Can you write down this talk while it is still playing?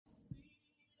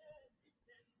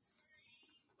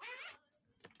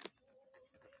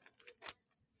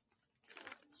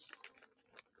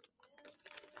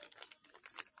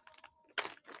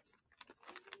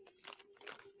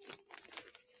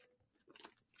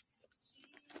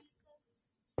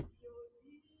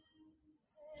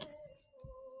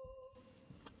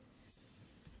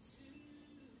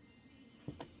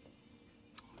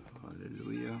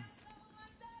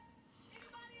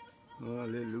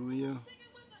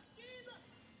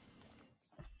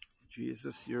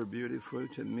Jesus, you're beautiful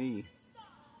to me.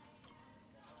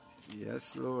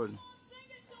 Yes, Lord.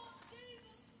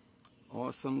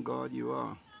 Awesome God you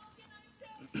are.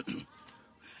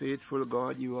 Faithful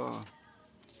God you are.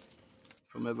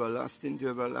 From everlasting to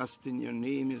everlasting, your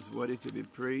name is worthy to be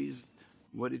praised,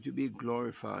 worthy to be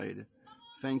glorified.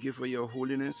 Thank you for your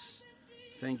holiness.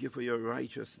 Thank you for your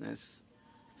righteousness.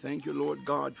 Thank you, Lord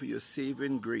God, for your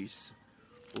saving grace.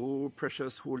 Oh,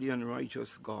 precious, holy, and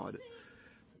righteous God.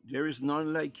 There is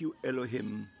none like you,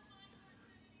 Elohim.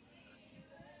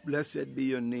 Blessed be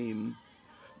your name.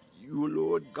 You,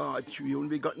 Lord God, your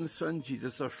only begotten Son,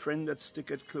 Jesus, a friend that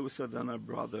sticketh closer than a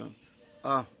brother.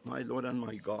 Ah, my Lord and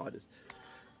my God.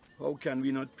 How can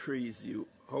we not praise you?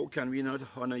 How can we not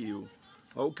honor you?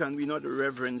 How can we not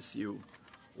reverence you?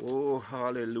 Oh,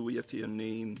 hallelujah to your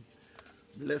name.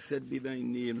 Blessed be thy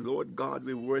name. Lord God,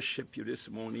 we worship you this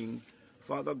morning.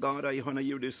 Father God, I honor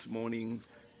you this morning.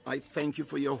 I thank you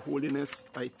for your holiness.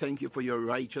 I thank you for your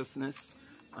righteousness.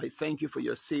 I thank you for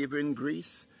your saving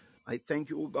grace. I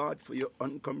thank you, O God, for your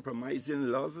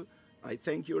uncompromising love. I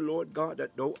thank you, Lord God,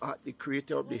 that thou art the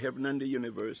creator of the heaven and the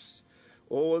universe.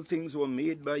 All things were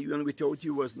made by you, and without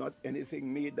you was not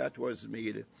anything made that was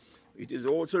made. It is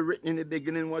also written, in the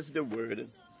beginning was the Word.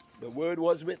 The Word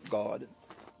was with God.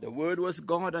 The Word was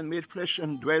God and made flesh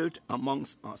and dwelt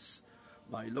amongst us.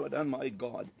 My Lord and my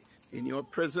God, in your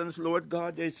presence, Lord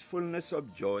God, there is fullness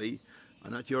of joy,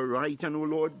 and at your right hand, O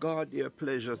Lord God, there are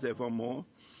pleasures evermore.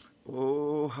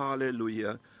 Oh,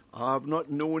 hallelujah. I have not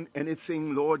known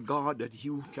anything, Lord God, that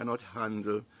you cannot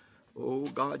handle. Oh,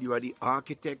 God, you are the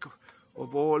architect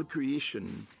of all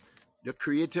creation, the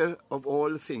creator of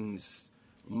all things.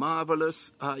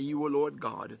 Marvelous are you, O Lord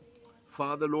God.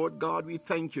 Father, Lord God, we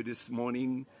thank you this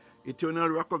morning. Eternal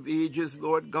Rock of Ages,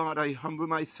 Lord God, I humble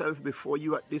myself before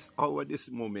you at this hour, this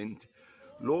moment.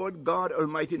 Lord God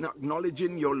Almighty,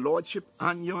 acknowledging your lordship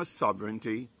and your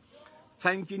sovereignty.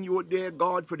 Thanking you, dear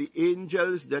God, for the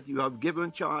angels that you have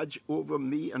given charge over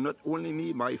me, and not only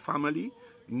me, my family,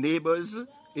 neighbors,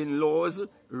 in-laws,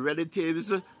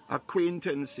 relatives,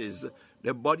 acquaintances,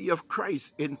 the body of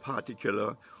Christ in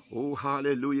particular. Oh,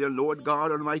 hallelujah, Lord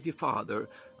God, Almighty Father.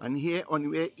 And here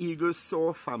on Where Eagles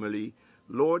Soar family,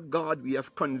 Lord God, we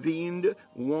have convened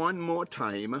one more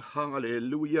time,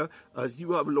 hallelujah, as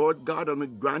you have, Lord God,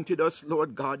 granted us,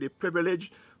 Lord God, the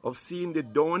privilege of seeing the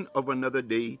dawn of another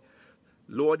day.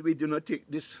 Lord, we do not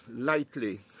take this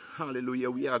lightly.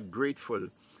 Hallelujah. We are grateful.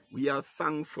 We are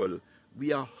thankful.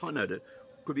 We are honored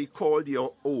to be called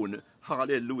your own.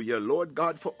 Hallelujah. Lord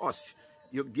God, for us,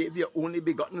 you gave your only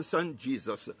begotten Son,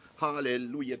 Jesus.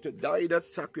 Hallelujah. To die that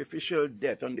sacrificial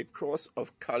death on the cross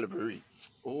of Calvary.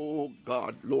 Oh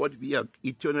God, Lord, we are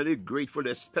eternally grateful,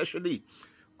 especially,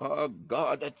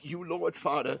 God, that you, Lord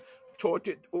Father, taught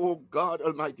it, oh God,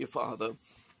 Almighty Father,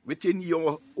 within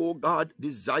your, oh God,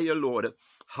 desire, Lord,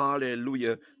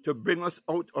 hallelujah, to bring us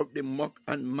out of the muck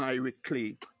and miry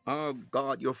clay. Oh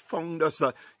God, you found us,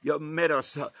 you met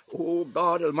us, oh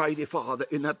God, Almighty Father,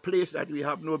 in a place that we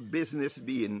have no business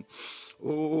being.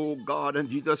 Oh God, and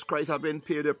Jesus Christ having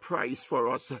paid a price for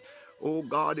us. Oh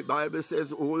God, the Bible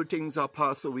says all things are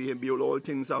passed away, and behold, all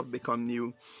things have become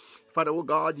new. Father, oh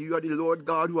God, you are the Lord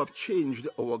God who have changed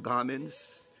our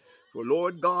garments. For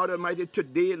Lord God Almighty,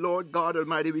 today, Lord God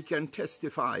Almighty, we can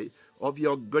testify of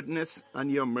your goodness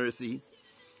and your mercy.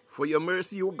 For your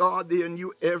mercy, O God, they are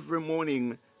new every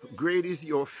morning. Great is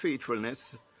your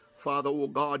faithfulness. Father, O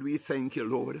God, we thank you,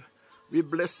 Lord. We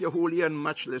bless your holy and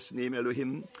matchless name,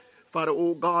 Elohim. Father,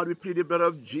 O God, we plead the blood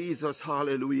of Jesus,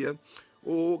 hallelujah.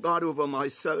 O God, over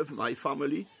myself, my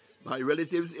family, my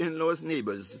relatives, in-laws,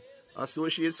 neighbors,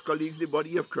 associates, colleagues, the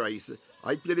body of Christ.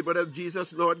 I plead the blood of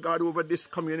Jesus, Lord God, over this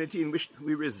community in which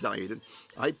we reside.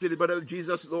 I plead the blood of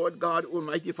Jesus, Lord God,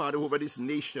 Almighty Father, over this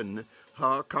nation.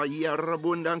 Lord God,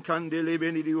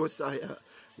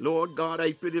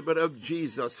 I plead the blood of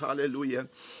Jesus, hallelujah,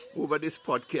 over this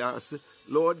podcast.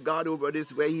 Lord God, over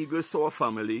this Where Eagles Soar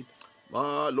family.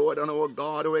 Lord and our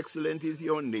God, how excellent is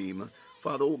your name.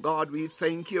 Father, oh God, we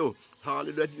thank you.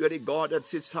 Hallelujah, that you are the God that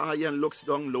sits high and looks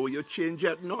down low. You change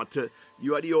it not.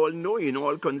 You are the all-knowing,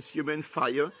 all-consuming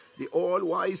fire, the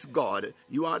all-wise God.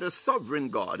 You are the sovereign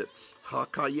God. It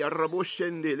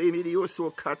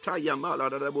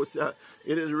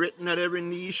is written that every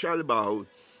knee shall bow,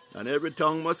 and every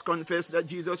tongue must confess that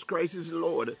Jesus Christ is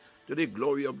Lord, to the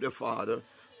glory of the Father.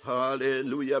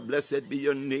 Hallelujah. Blessed be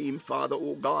your name, Father.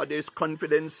 Oh God, there's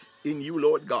confidence in you,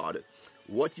 Lord God.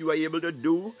 What you are able to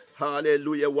do,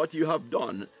 hallelujah, what you have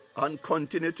done and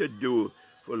continue to do.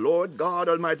 For Lord God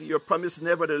Almighty, your promise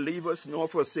never to leave us nor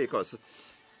forsake us,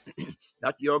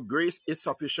 that your grace is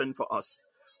sufficient for us.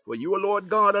 For you, Lord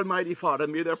God Almighty Father,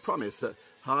 made a promise.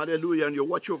 Hallelujah. And you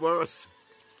watch over us.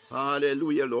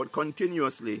 Hallelujah, Lord,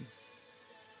 continuously.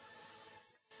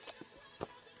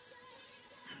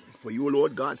 For you,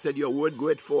 Lord God, said your word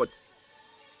goeth forth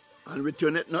and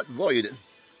returneth not void,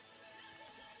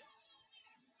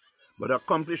 but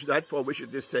accomplish that for which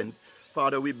it is sent.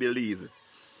 Father, we believe.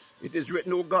 It is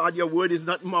written, O God, your word is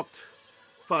not mocked.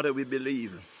 Father, we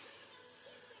believe.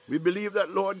 We believe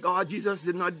that, Lord God, Jesus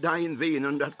did not die in vain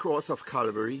on that cross of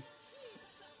Calvary.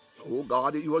 Oh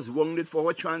God, he was wounded for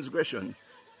our transgression.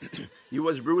 He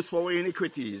was bruised for our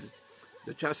iniquities.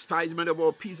 The chastisement of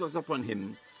our peace was upon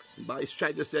him. By his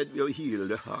stripes said we are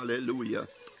healed. Hallelujah.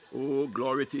 Oh,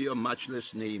 glory to your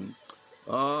matchless name.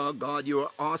 Oh God, you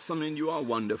are awesome and you are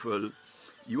wonderful.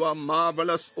 You are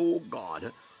marvelous, oh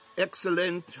God.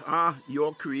 Excellent are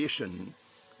your creation.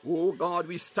 Oh God,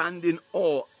 we stand in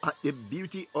awe at the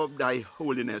beauty of thy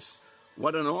holiness.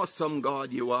 What an awesome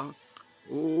God you are.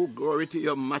 Oh, glory to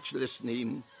your matchless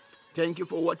name. Thank you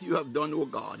for what you have done, oh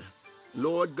God.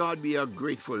 Lord God, we are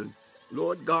grateful.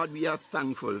 Lord God, we are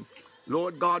thankful.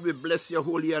 Lord God, we bless your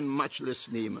holy and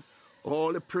matchless name.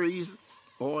 All the praise,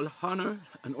 all honor,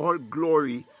 and all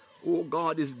glory, oh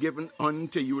God, is given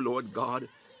unto you, Lord God.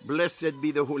 Blessed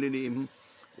be the holy name.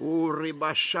 Oh,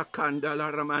 Reba Shakanda la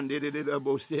Ramande de la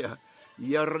Bosea.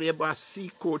 Ya Reba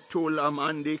Siko Tola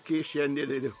Mande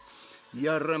Kishende.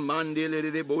 Ya Ramande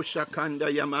de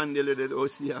Boshakanda Yamande de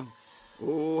Osia.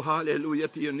 Oh, hallelujah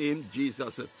to your name,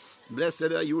 Jesus.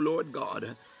 Blessed are you, Lord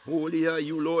God. Holy are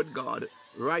you, Lord God.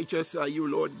 Righteous are you,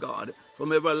 Lord God.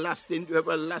 From everlasting to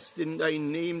everlasting, thy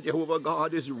name, Jehovah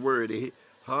God, is worthy.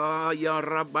 Ha ya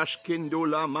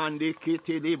rabashkindula mandi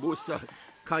kiti libusa.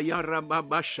 Kaya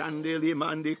rababashandeli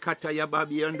mandi kataya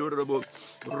babi andurabo.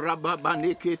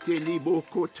 Rababani kiti libu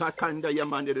kutakanda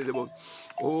yamandi rebo.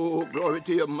 Oh, glory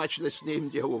to your matchless name,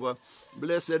 Jehovah.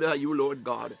 Blessed are you, Lord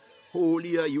God.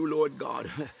 Holy are you, Lord God.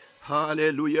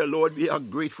 Hallelujah, Lord, we are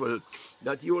grateful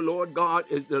that you, Lord God,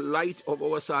 is the light of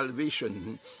our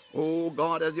salvation. Oh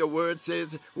God, as your word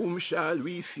says, whom shall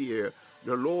we fear?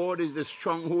 The Lord is the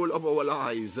stronghold of our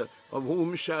lives. Of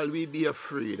whom shall we be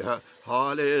afraid?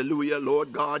 Hallelujah,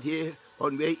 Lord God, here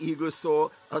on where eagles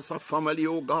soar as a family,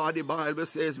 oh God, the Bible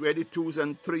says, where the twos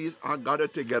and threes are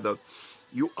gathered together,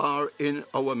 you are in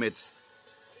our midst.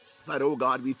 Father, oh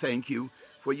God, we thank you,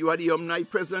 for you are the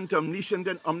omnipresent, omniscient,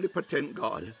 and omnipotent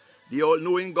God, the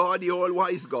all-knowing God, the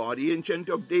all-wise God, the ancient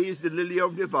of days, the lily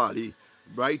of the valley,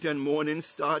 bright and morning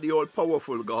star, the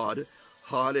all-powerful God.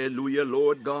 Hallelujah,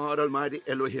 Lord God Almighty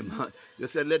Elohim. You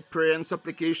said, let prayer and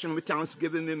supplication with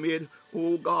thanksgiving be made,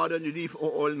 O God, underneath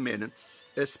all men,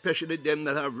 especially them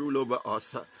that have rule over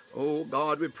us. Oh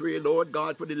God, we pray, Lord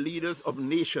God, for the leaders of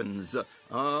nations.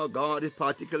 God,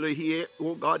 particularly here,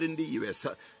 oh God, in the U.S.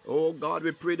 Oh God,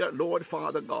 we pray that, Lord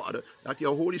Father God, that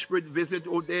your Holy Spirit visit,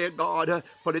 oh dear God,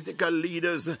 political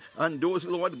leaders and those,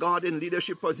 Lord God, in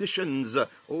leadership positions.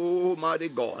 Oh mighty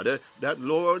God, that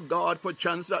Lord God,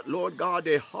 perchance that, Lord God,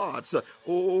 their hearts,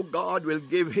 oh God, will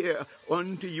give here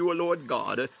unto you, Lord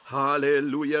God.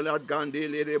 Hallelujah, Lord God,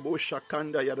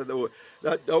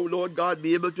 that thou, Lord God,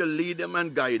 be able to lead them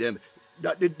and guide them,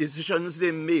 that the decisions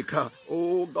they make,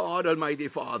 oh God Almighty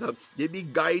Father, they be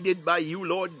guided by you,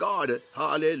 Lord God.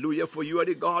 Hallelujah, for you are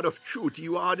the God of truth.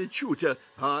 You are the truth.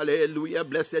 Hallelujah,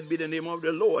 blessed be the name of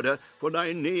the Lord. For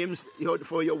thy names,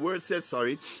 for your word says,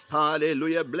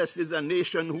 hallelujah, blessed is a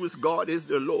nation whose God is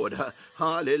the Lord.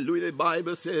 Hallelujah, the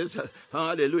Bible says,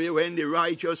 hallelujah, when the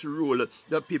righteous rule,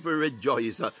 the people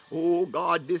rejoice. Oh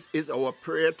God, this is our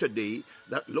prayer today,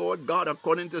 that Lord God,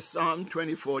 according to Psalm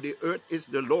 24, the earth is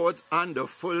the Lord's and the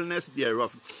fullness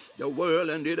thereof, the world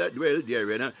and they that dwell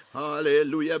therein.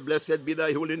 Hallelujah, blessed be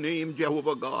thy holy name,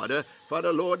 Jehovah God.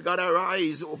 Father, Lord God,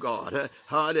 arise, O God.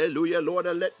 Hallelujah, Lord,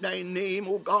 let thy name,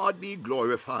 O God, be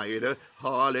glorified.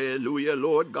 Hallelujah,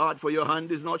 Lord God, for your hand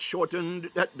is not shortened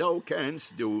that thou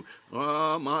canst do.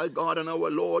 My God and our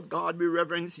Lord God, we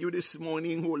reverence you this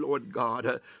morning, O Lord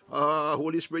God.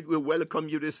 Holy Spirit, we welcome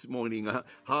you this morning.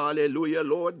 Hallelujah,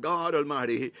 Lord God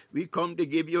Almighty. We come to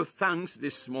give you thanks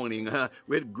this morning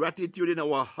with gratitude in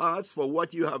our hearts for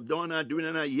what you have done and doing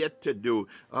and are yet to do.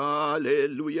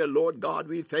 Hallelujah, Lord God,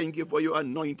 we thank you for your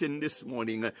anointing this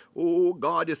morning. Oh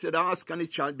God, you said, ask and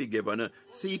it shall be given.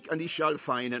 Seek and it shall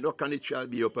find, and knock and it shall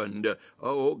be opened.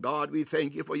 Oh God, we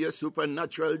thank you for your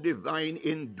supernatural, divine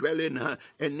indwelling,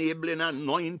 enabling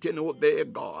anointing, oh dear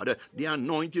God. The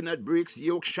anointing that breaks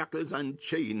yokes, shackles, and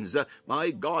chains. My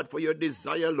God, for your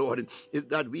desire, Lord, is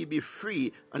that we be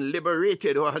free and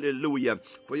liberated. Oh, hallelujah.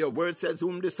 For your word says,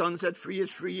 whom the Son set free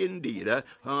is free indeed.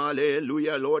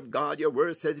 Hallelujah, Lord God. Your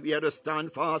word says we are to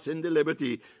stand fast in the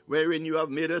liberty wherein you have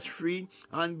made us free,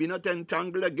 and be not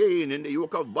entangled again in the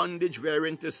yoke of bondage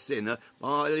wherein to sin.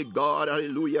 My God,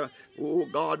 hallelujah. Oh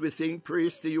God, we sing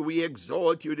praise to you. We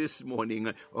exalt you this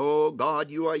morning. Oh God,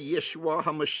 you are Yeshua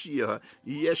HaMashiach,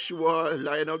 Yeshua,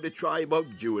 Lion of the tribe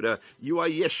of Judah. You are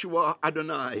Yeshua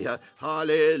Adonai.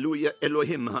 Hallelujah,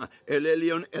 Elohim, El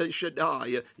Elyon, El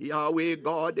Shaddai, Yahweh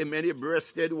God, the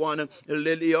many-breasted one,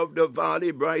 Lily of the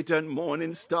valley, bright and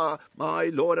morning star, my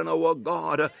Lord and our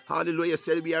God. Hallelujah,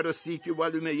 said we are to seek you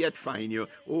while we may yet find you.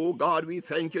 Oh God, we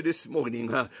thank you this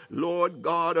morning. Lord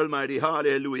God Almighty,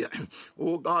 hallelujah.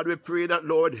 Oh God, we pray that,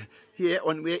 Lord, here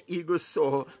on Where Eagles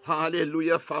Soar,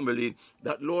 hallelujah, family,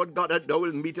 that, Lord God, that thou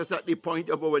will meet us at the point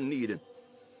of our need.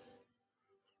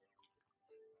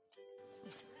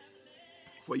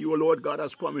 For you, Lord God,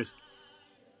 has promised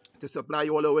to supply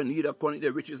all our need according to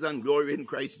the riches and glory in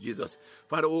Christ Jesus.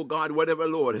 Father, oh God, whatever,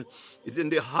 Lord, is in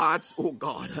the hearts, oh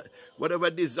God,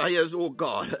 whatever desires, oh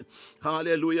God,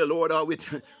 hallelujah, Lord, are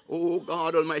with, oh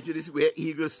God Almighty, this Where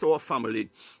Eagles Soar family.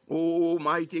 Oh,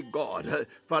 mighty God,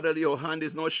 Father, your hand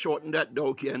is not shortened that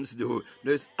thou canst do.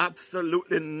 There's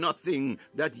absolutely nothing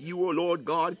that you, O Lord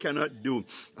God, cannot do.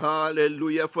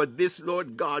 Hallelujah. For this,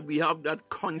 Lord God, we have that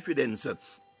confidence.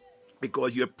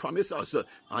 Because you promised us,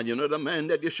 and you're not a man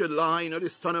that you should lie, nor the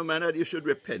son of man that you should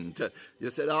repent. You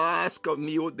said, ask of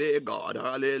me, O dear God.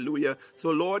 Hallelujah.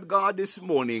 So, Lord God, this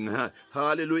morning,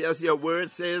 hallelujah, as your word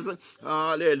says,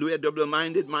 hallelujah,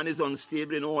 double-minded man is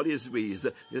unstable in all his ways.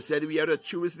 You said we are to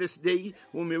choose this day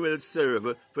whom we will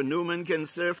serve. For no man can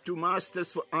serve two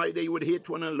masters, for either you would hate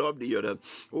one and love the other.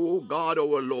 Oh God,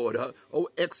 our Lord, how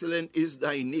excellent is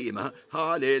thy name.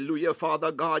 Hallelujah,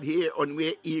 Father God, here on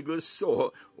Where Eagles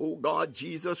Soar. Oh God,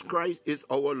 Jesus Christ is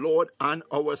our Lord and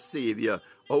our Savior,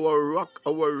 our rock,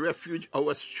 our refuge,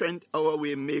 our strength, our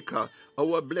way maker,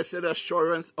 our blessed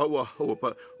assurance, our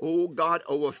hope. Oh God,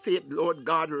 our faith, Lord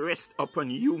God, rests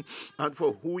upon you and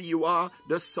for who you are,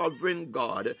 the sovereign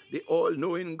God, the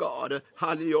all-knowing God,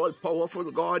 the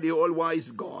all-powerful God, the all-wise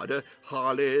God.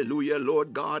 Hallelujah,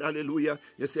 Lord God, hallelujah.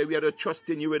 You say we are to trust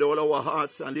in you with all our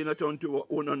hearts and lean not unto our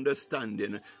own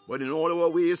understanding, but in all our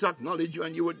ways acknowledge you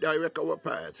and you would direct our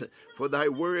paths. For thy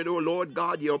word, O Lord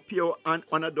God, your pure and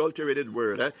unadulterated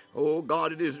word. Oh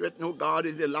God, it is written, oh God,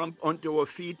 is the lamp unto our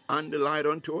feet and the light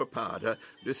unto our path.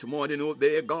 This morning, oh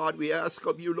dear God, we ask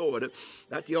of you, Lord,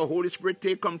 that your Holy Spirit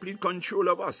take complete control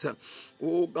of us.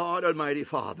 Oh God, Almighty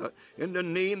Father, in the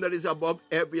name that is above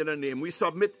every other name, we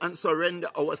submit and surrender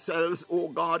ourselves, oh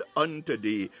God, unto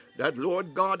thee. That,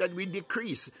 Lord God, that we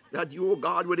decrease, that you, O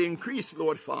God, would increase,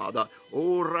 Lord Father.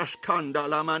 Oh, Rashkanda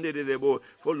Lamandidebo.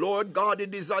 For, Lord God, the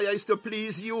desire is to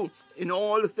please you in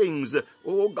all things.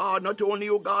 Oh God, not only,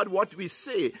 oh God, what we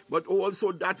say, but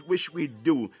also that which we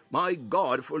do. My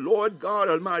God, for Lord God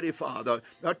Almighty Father,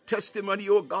 that testimony,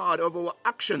 oh God, of our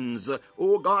actions,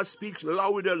 oh God, speaks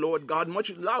louder, Lord God,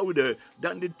 much louder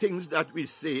than the things that we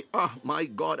say. Ah, my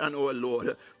God and our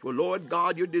Lord. For Lord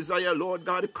God, you desire, Lord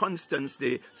God,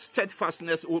 constancy,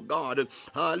 steadfastness, oh God.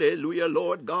 Hallelujah,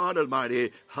 Lord God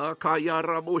Almighty.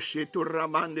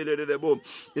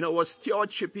 In our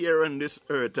stewardship here on this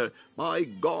earth, my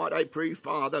God, I pray,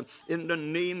 Father, in the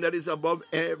name that is above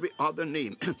every other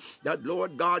name, that,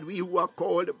 Lord God, we who are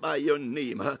called by your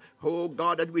name, oh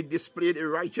God, that we display the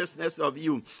righteousness of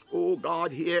you, oh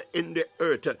God, here in the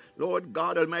earth, Lord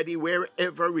God Almighty,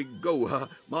 wherever we go,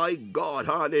 my God,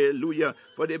 hallelujah,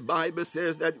 for the Bible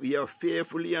says that we are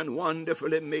fearfully and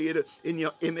wonderfully made in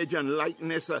your image and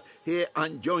likeness, here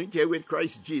and joined here with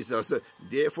Christ Jesus.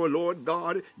 Therefore, Lord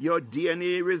God, your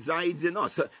DNA resides in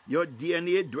us, your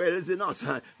DNA dwells in us,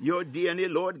 your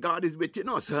DNA, Lord God, is within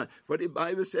us. For the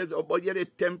Bible says, oh, but you're the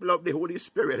temple of the Holy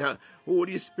Spirit.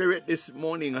 Holy Spirit, this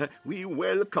morning, we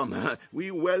welcome,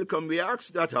 we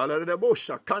ask that,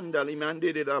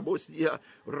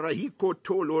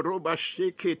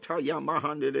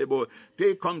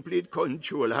 take complete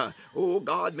control. Oh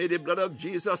God, may the blood of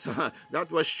Jesus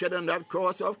that was shed on that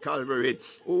cross of Calvary,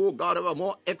 oh God, of a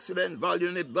more excellent value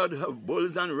than the blood of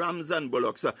bulls and rams and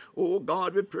bullocks. Oh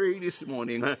God, we pray this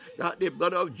morning that the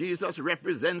blood of Jesus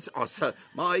represents us,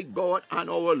 my God and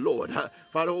our Lord.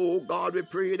 Father, oh God, we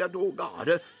pray that, oh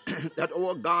God, that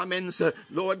our garments,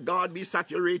 Lord God, be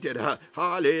saturated.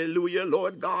 Hallelujah,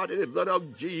 Lord God, in the blood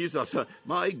of Jesus.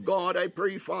 My God, I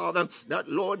pray, Father, that,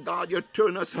 Lord God, you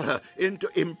turn us into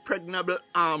impregnable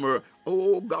armor.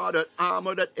 Oh God, an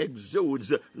armor that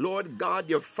exudes, Lord God,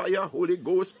 your fire, Holy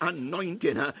Ghost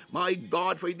anointing. My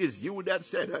God, for it is you that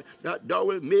said that thou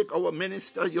will make our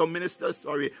minister, your minister,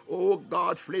 oh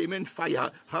God, flaming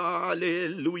fire.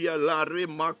 Hallelujah. La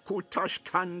remakutash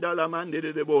kandala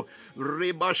mandidebo,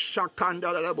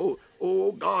 rebashakandala.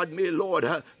 Oh God, may Lord,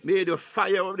 may the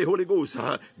fire of the Holy Ghost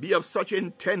be of such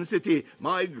intensity,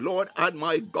 my Lord and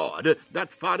my God, that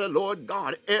Father, Lord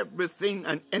God, everything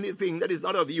and anything that is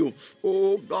not of you,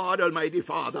 oh God Almighty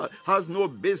Father, has no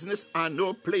business and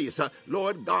no place,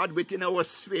 Lord God, within our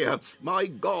sphere. My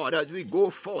God, as we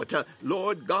go forth,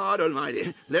 Lord God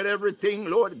Almighty, let everything,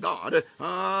 Lord God,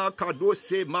 oh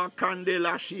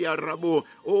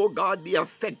God, be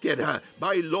affected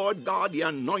by, Lord God, the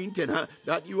anointing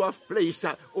that you have placed,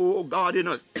 oh God, in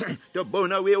us to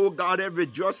burn away, oh God, every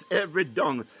dross, every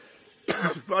dung.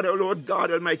 Father, Lord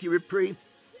God Almighty, we pray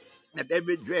that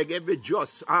every drag, every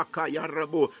just,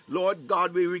 Lord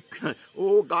God,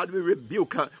 oh God, we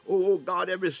rebuke, oh God,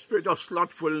 every spirit of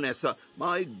slothfulness,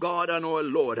 my God and our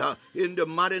Lord, in the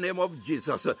mighty name of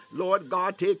Jesus. Lord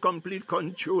God, take complete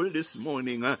control this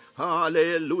morning.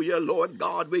 Hallelujah, Lord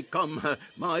God, we come,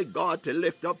 my God, to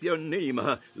lift up your name,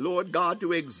 Lord God,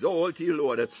 to exalt you,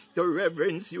 Lord, to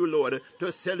reverence you, Lord, to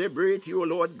celebrate you,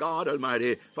 Lord God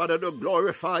Almighty, Father, to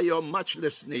glorify your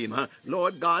matchless name,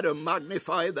 Lord God, to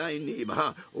magnify thy name.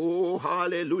 Oh,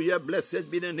 hallelujah, blessed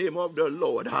be the name of the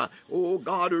Lord. Oh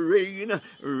God, reign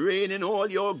in all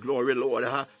your glory, Lord.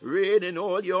 Reign in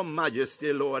all your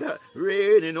majesty, Lord.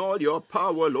 Reign in all your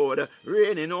power, Lord.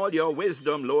 Reign in all your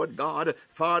wisdom, Lord God.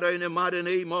 Father, in the mighty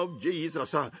name of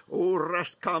Jesus. Oh,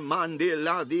 Rashkamande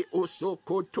Ladi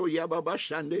Osokoto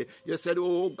Yababashande. You said,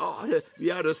 oh God, we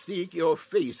are to seek your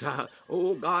face.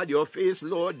 Oh God, your face,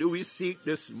 Lord, do we seek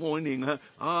this morning.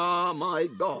 Ah, my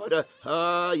God.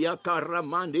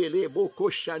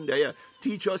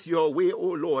 Teach us your way, O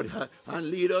Lord, and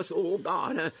lead us, O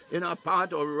God, in a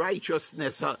path of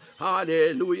righteousness.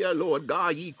 Hallelujah, Lord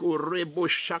God.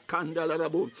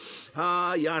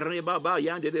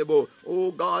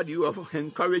 Oh God, you have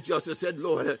encouraged us. You said,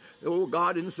 Lord, oh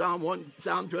God, in Psalm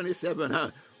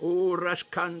 27, oh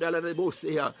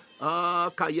Rashkandala.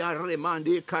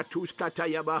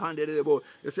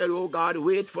 You said, oh God,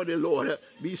 wait for the Lord.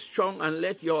 Be strong and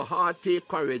let your heart take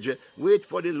courage. Wait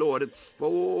for the Lord. For,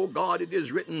 oh God, it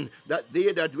is written that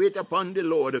they that wait upon the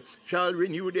Lord shall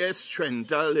renew their strength.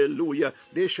 Hallelujah.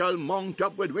 They shall mount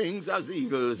up with wings as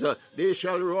eagles. They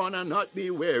shall run and not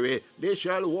be weary. They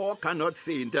shall walk and not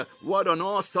faint. What an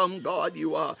awesome God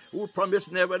you are, who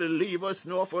promised never to leave us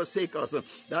nor forsake us.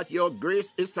 That your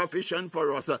grace is sufficient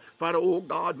for us. Father, oh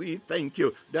God, we thank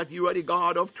you that you are the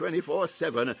God of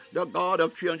 24/7, the God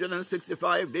of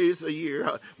 365 days a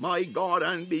year, my God,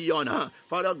 and beyond.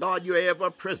 Father God, you are ever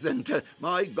present,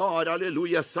 my God,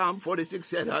 hallelujah. Psalm 46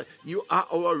 said, you are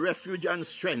our refuge and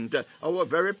strength, our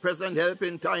very present help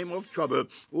in time of trouble.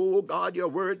 Oh God, your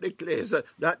word declares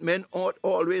that men ought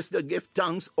always to give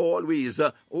thanks always.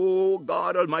 Oh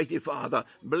God, Almighty Father,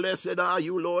 blessed are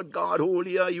you, Lord God,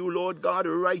 holy are you, Lord God,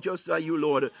 righteous are you,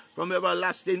 Lord, from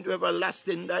everlasting to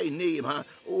everlasting thy name.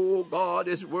 Oh God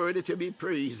is worthy to be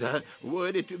praised,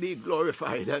 worthy to be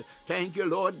glorified. Thank you,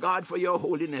 Lord God, for your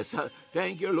holiness.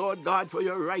 Thank you, Lord God, for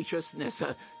your righteousness.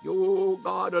 Oh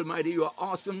God Almighty, you are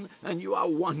awesome and you are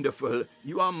wonderful.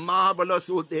 You are marvelous,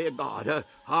 oh dear God.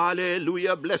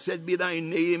 Hallelujah. Blessed be thy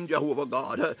name, Jehovah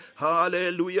God.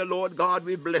 Hallelujah, Lord God,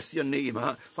 we bless your name.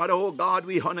 Father, oh God,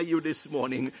 we honor you this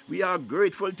morning. We are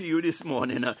grateful to you this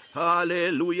morning.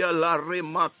 Hallelujah. La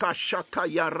remakashaka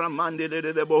yaramande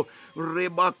debo.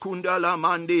 Rebakunda la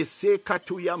mande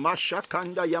sekatuya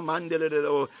mashakanda yamande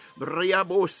debo.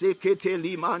 Riabo sekete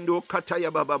limando kataya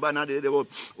bababana debo.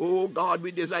 Oh God,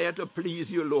 we desire to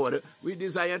please you, Lord. We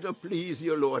desire to please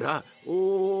you, Lord.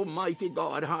 Oh mighty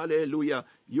God, hallelujah.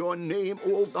 Your name,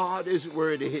 oh God, is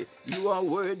worthy. You are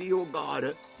worthy, oh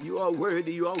God. You are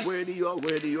worthy, you are worthy, you are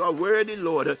worthy, you are worthy,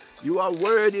 Lord. You are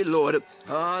worthy, Lord.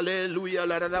 Hallelujah.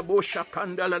 La la bosha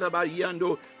kanda la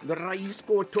bayando.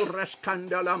 Raisko torras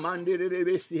kanda la mande de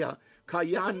bestia.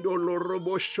 Kayando lo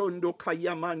roboshondo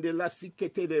kayamande la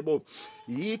sikete debo.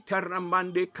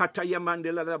 Itaramande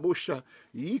katayamande la busha.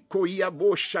 Ikoya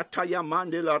bosha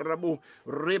tayamande la rabu.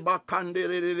 Rebakande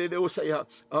de osaya.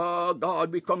 Oh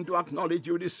God, we come to acknowledge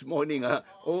you this morning.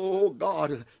 Oh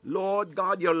God, Lord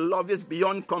God, your love is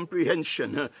beyond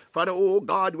comprehension. Father, oh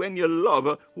God, when you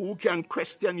love, who can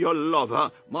question your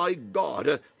love? My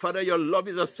God, Father, your love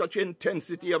is of such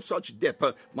intensity, of such depth.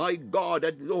 My God,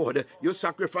 that Lord, you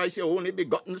sacrifice your own only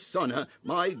begotten Son,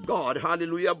 my God,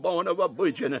 hallelujah, born of a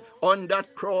virgin, on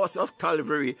that cross of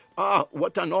Calvary. Ah,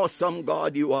 what an awesome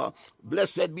God you are.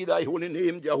 Blessed be thy holy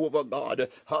name, Jehovah God.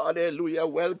 Hallelujah.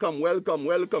 Welcome, welcome,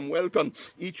 welcome, welcome.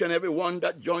 Each and every one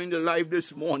that joined the live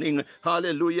this morning.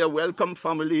 Hallelujah. Welcome,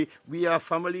 family. We are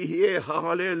family here.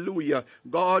 Hallelujah.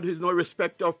 God is no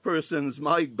respecter of persons,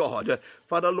 my God.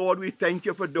 Father, Lord, we thank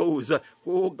you for those,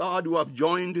 oh God, who have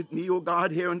joined with me, oh God,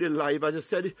 here on the live. As I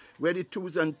said, where the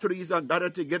twos and threes are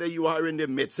gathered together, you are in the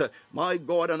midst. My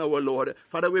God and our Lord.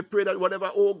 Father, we pray that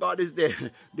whatever, oh God, is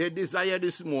there, their desire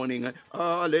this morning.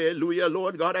 Hallelujah.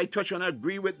 Lord God, I touch and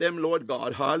agree with them, Lord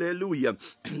God. Hallelujah.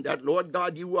 That, Lord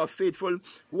God, you are faithful,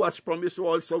 who has promised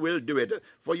also will do it.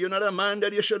 For you're not a man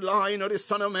that you should lie, nor the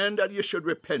son of man that you should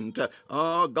repent.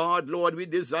 Oh God, Lord, we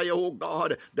desire, oh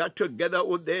God, that together,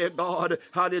 oh dear God,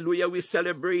 hallelujah, we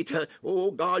celebrate.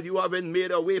 Oh God, you haven't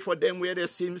made a way for them where there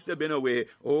seems to have been a way.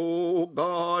 Oh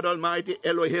God, Almighty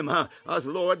Elohim, as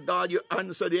Lord God, you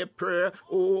answer their prayer.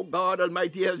 Oh God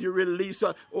Almighty, as you release,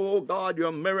 oh God,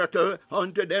 your miracle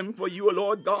unto them for you,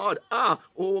 Lord God.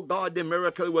 Oh God, the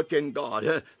miracle working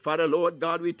God. Father, Lord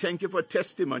God, we thank you for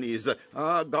testimonies.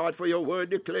 God, for your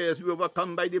word declares we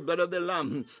overcome by the blood of the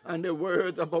Lamb and the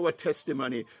words of our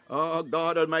testimony. Oh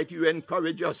God Almighty, you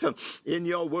encourage us in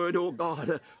your word, oh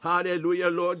God. Hallelujah,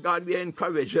 Lord God, we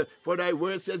encourage. For thy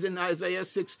word says in Isaiah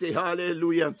 60,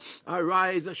 hallelujah,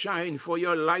 arise, shine, for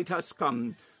your light has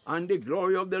come, and the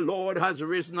glory of the Lord has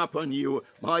risen upon you.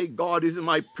 My God, is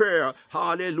my prayer.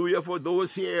 Hallelujah. For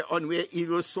those here on where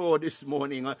eagles soar this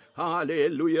morning.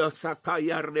 Hallelujah.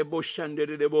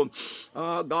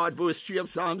 God, verse 3 of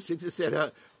Psalm 60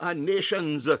 said, and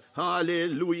nations,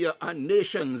 hallelujah, and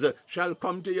nations shall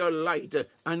come to your light,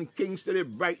 and kings to the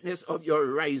brightness of your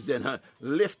rising.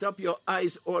 Lift up your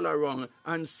eyes all around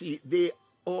and see, they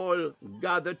all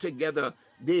gather together.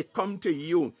 They come to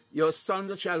you. Your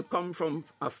sons shall come from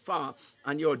afar,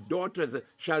 and your daughters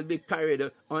shall be carried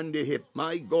on the hip.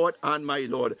 My God and my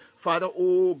Lord. Father,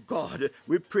 oh God,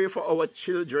 we pray for our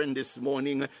children this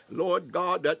morning. Lord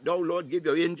God, that thou, Lord, give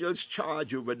your angels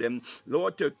charge over them.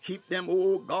 Lord, to keep them,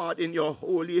 oh God, in your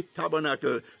holy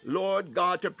tabernacle. Lord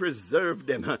God, to preserve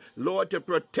them. Lord, to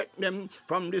protect them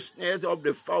from the snares of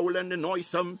the foul and the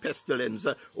noisome pestilence.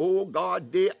 Oh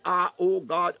God, they are, oh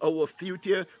God, our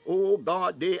future. Oh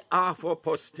God, they are for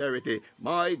posterity.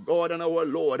 My God and our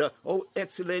Lord, how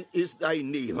excellent is thy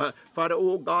name. Father,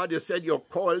 oh God, you said you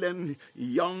call them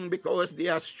young because they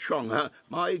are strong.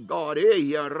 My God,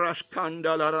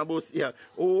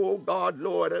 oh God,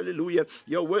 Lord, hallelujah.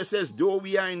 Your word says, though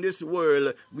we are in this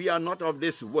world, we are not of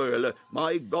this world.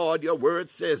 My God, your word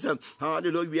says,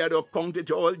 hallelujah, we are to count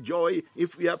it all joy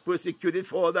if we are persecuted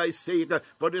for thy sake.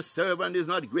 For the servant is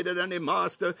not greater than the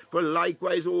master. For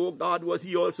likewise, oh God, was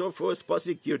he also first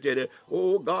persecuted.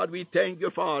 Oh God, we thank you,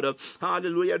 Father,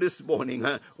 hallelujah, this morning.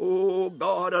 Oh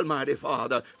God, Almighty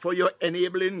Father, for your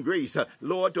enabling grace,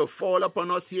 Lord, to fall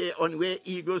upon us here on where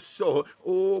eagles soar.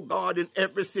 Oh God, in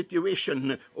every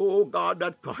situation, oh God,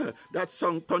 that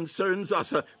some concerns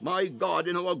us, my God,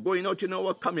 in our going out, in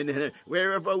our coming in,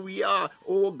 wherever we are,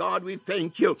 oh God, we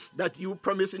thank you that you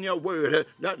promise in your word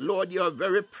that, Lord, you are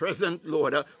very present,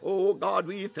 Lord. Oh God,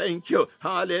 we thank you,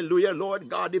 hallelujah, Lord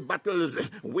God, the battles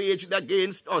waged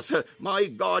against us, my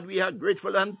God, we are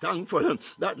grateful and thankful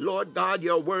that, Lord God,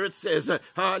 your word says,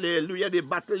 hallelujah, the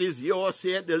battle is yours,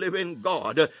 saith the living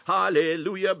God.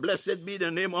 Hallelujah, blessed be the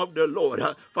name of the Lord.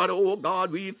 Father, oh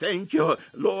God, we thank you,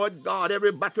 Lord God,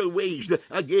 every battle waged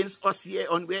against us here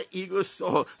on where eagles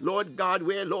soar, Lord God,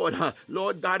 where, Lord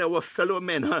God, our fellow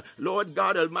men, Lord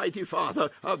God, Almighty Father,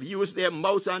 have used their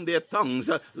mouths and their tongues,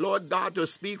 Lord God, to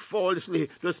speak falsely,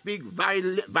 to speak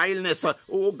vileness,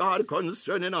 oh God,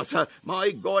 concerning us,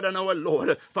 my God and our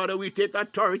Lord. Father, we take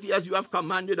authority as you have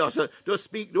commanded us to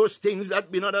speak those things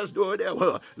that be not as though they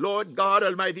were. Lord God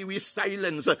Almighty, we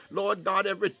silence, Lord God,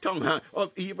 every tongue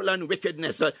of evil and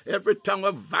wickedness, every tongue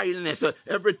of vileness,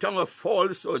 every tongue of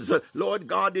falsehoods, Lord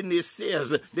God, the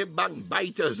naysayers, the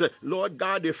backbiters, Lord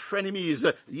God, the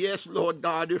frenemies, yes, Lord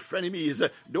God, the frenemies,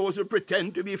 those who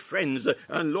pretend to be friends,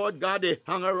 and Lord God, they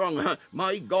hang around,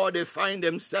 my God, they find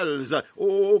themselves,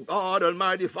 oh God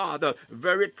Almighty Father,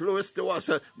 very close to us,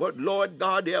 but Lord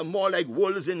God, they are more like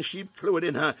wolves in sheep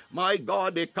clothing, my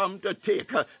God, they come to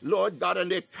take, Lord God,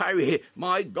 and they carry,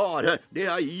 my God, they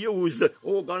are used,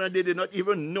 oh God, and they did not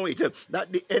even know it,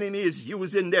 that the enemy is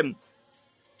using them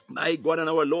My God and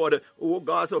our Lord, oh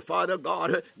God, so Father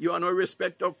God, you are no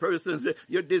respect of persons.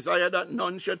 You desire that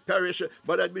none should perish,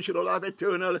 but that we should all have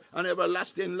eternal and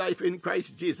everlasting life in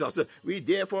Christ Jesus. We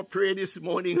therefore pray this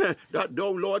morning that thou,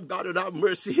 Lord God, would have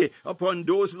mercy upon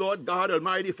those, Lord God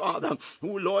Almighty Father,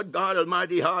 who, Lord God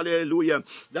Almighty, hallelujah,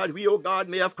 that we, oh God,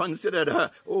 may have considered,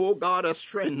 oh God, as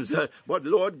friends. But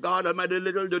Lord God Almighty,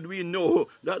 little did we know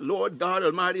that, Lord God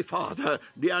Almighty Father,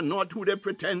 they are not who they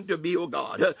pretend to be, oh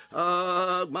God.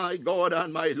 My God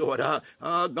and my Lord,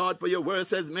 God, for your word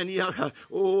says many,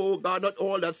 oh God, not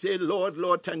all that say, Lord,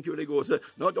 Lord, thank you, Holy Ghost.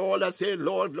 Not all that say,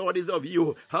 Lord, Lord, is of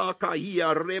you. Oh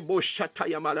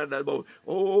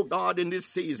God, in this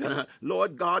season,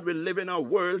 Lord God, we live in a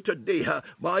world today,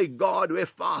 my God, where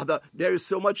Father, there is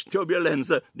so much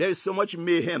turbulence, there is so much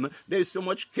mayhem, there is so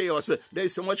much chaos, there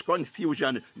is so much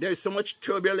confusion, there is so much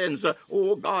turbulence,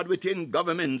 oh God, within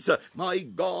governments. My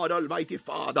God, Almighty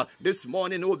Father, this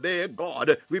morning, oh dear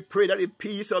God, we pray that the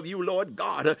peace of you, Lord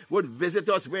God, would visit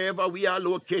us wherever we are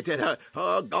located.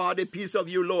 Oh God, the peace of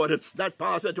you, Lord, that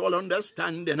passeth all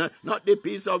understanding, not the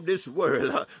peace of this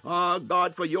world. Oh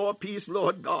God, for your peace,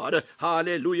 Lord God,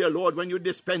 hallelujah, Lord, when you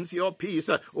dispense your peace,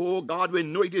 oh God, we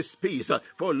know it is peace.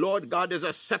 For Lord God, there's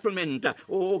a settlement,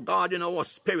 oh God, in our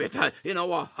spirit, in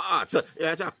our hearts,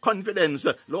 there's a confidence,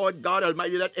 Lord God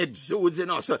Almighty, that exudes in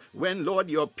us when, Lord,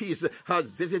 your peace has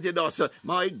visited us,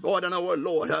 my God and our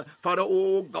Lord. Father,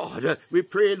 oh God, we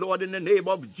pray, Lord, in the name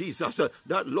of Jesus,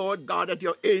 that, Lord God, that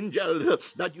your angels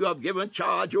that you have given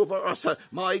charge over us,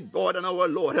 my God and our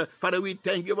Lord. Father, we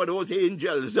thank you for those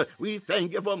angels. We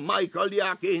thank you for Michael the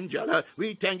archangel.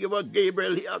 We thank you for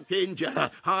Gabriel the archangel.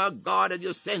 Our God, that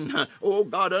you send, oh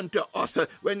God, unto us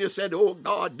when you said, oh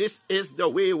God, this is the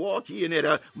way, walk ye in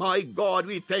it. My God,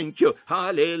 we thank you.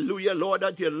 Hallelujah, Lord,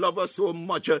 that you love us so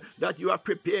much that you are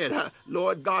prepared,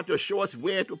 Lord God, to show us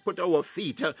where to put our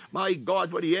feet. My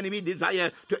God, for the enemy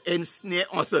desire to ensnare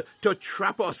us, to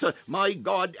trap us. My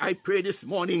God, I pray this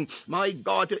morning, my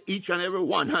God, to each and every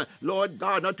one, Lord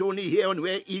God, not only here on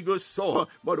Where Eagles Soar,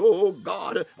 but oh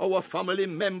God, our family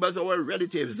members, our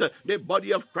relatives, the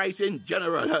body of Christ in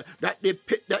general, that the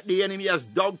pit that the enemy has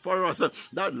dug for us,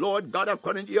 that Lord God,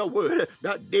 according to your word,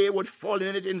 that they would fall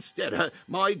in it instead.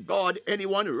 My God,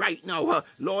 anyone right now,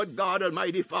 Lord God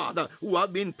Almighty Father, who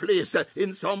have been placed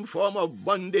in some form of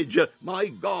bondage, my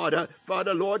God,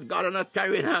 Father, Lord God, are not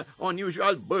carrying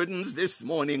unusual burdens this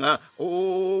morning.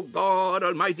 Oh God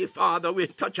Almighty Father, we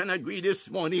touch and agree this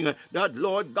morning that,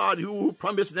 Lord God, you who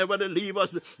promised never to leave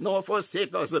us nor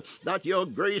forsake us, that your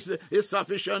grace is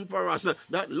sufficient for us,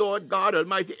 that, Lord God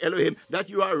Almighty Elohim, that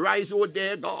you arise, oh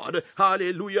dear God,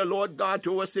 hallelujah, Lord God,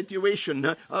 to a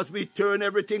situation as we turn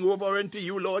everything over into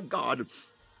you, Lord God.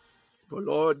 For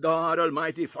Lord God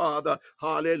Almighty Father,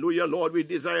 hallelujah, Lord, we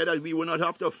desire that we will not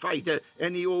have to fight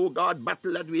any, oh God,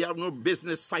 battle that we have no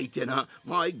business fighting,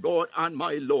 my God and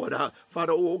my Lord.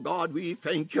 Father, oh God, we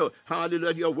thank you,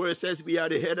 hallelujah, your word says we are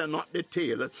the head and not the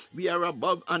tail. We are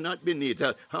above and not beneath.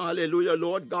 Hallelujah,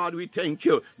 Lord God, we thank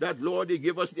you that, Lord, you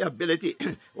give us the ability,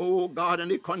 oh God,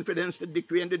 and the confidence to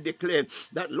decree and to declare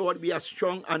that, Lord, we are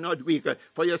strong and not weak.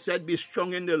 For you said, be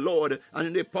strong in the Lord and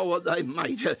in the power of thy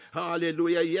might.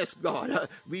 Hallelujah, yes, God.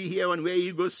 We here on Where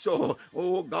Eagles Soar,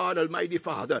 oh God Almighty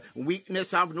Father,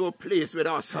 weakness have no place with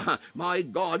us. My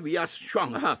God, we are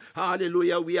strong.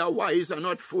 Hallelujah, we are wise and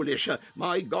not foolish.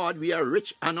 My God, we are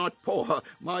rich and not poor.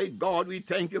 My God, we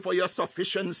thank you for your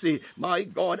sufficiency, my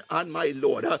God and my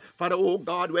Lord. Father, oh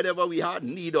God, whatever we had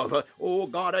need of, oh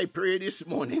God, I pray this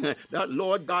morning that,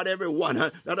 Lord God,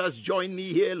 everyone that has joined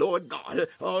me here, Lord God,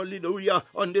 hallelujah,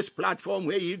 on this platform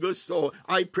Where Eagles Soar,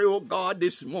 I pray, oh God,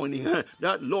 this morning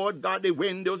that, Lord God, the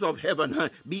windows of heaven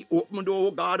be opened,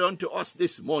 oh God, unto us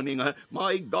this morning.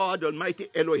 My God, Almighty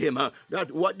Elohim,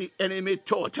 that what the enemy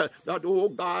thought that, oh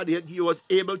God, he was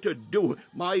able to do,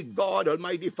 my God,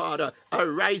 Almighty Father,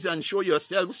 arise and show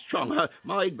yourself strong.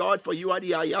 My God, for you are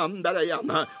the I am that I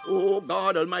am. Oh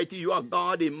God Almighty, you are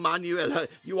God Emmanuel.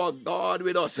 You are God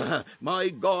with us. My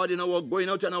God, in our going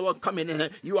out and our coming in,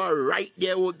 you are right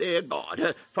there, oh dear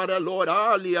God. Father, Lord,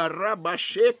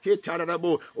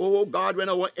 oh God, when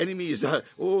our enemies,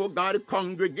 oh God,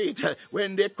 congregate,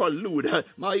 when they collude,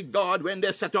 my God, when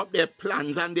they set up their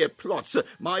plans and their plots,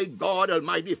 my God,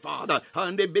 Almighty Father,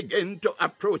 and they begin to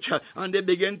approach and they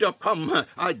begin to come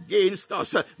against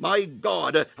us, my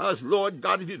God, as Lord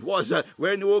God it was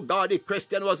when, oh God, the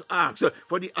Christian was asked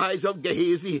for the eyes of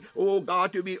Gehazi, oh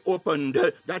God, to be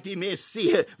opened, that he may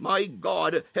see. My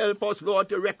God, help us, Lord,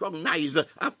 to recognize,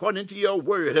 according to your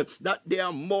word, that there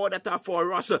are more that are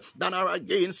for us than are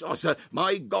against us.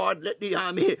 My God, let the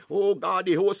army, oh God,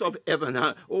 the host of heaven,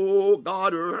 oh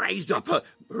God, rise up.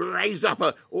 rise up,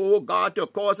 oh God, to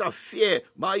cause a fear,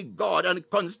 my God, and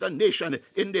consternation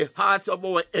in the hearts of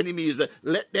our enemies.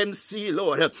 Let them see,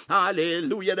 Lord,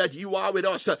 hallelujah, that you are with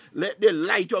us. Let the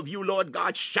light of you, Lord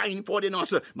God, shine forth in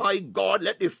us. My God,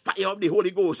 let the fire of the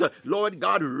Holy Ghost, Lord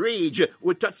God, rage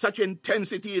with such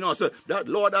intensity in us that,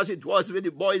 Lord, as it was with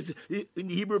the boys, the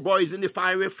Hebrew boys in the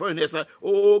fiery furnace,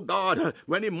 oh God,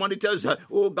 when the monitors,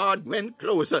 oh God, went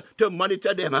close to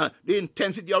monitor them, the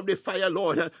intensity of the fire,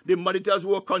 Lord, the monitors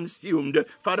were consumed.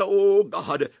 Father, oh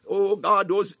God,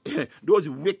 those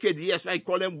wicked, yes, I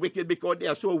call them wicked because they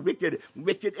are so wicked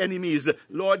enemies,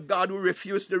 Lord God, who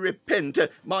refuse to repent.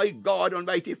 My God,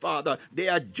 Almighty Father,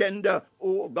 their agenda,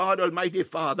 oh God, Almighty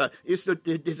Father, is to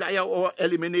desire our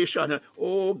elimination.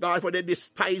 Oh God, for they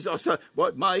despise us.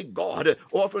 But my God,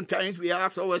 oftentimes we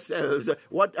ask ourselves,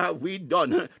 what have we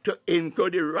done to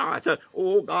incur the wrath?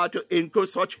 Oh God, to incur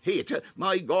such hate.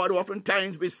 My God,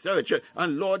 oftentimes we search,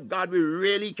 and Lord God, we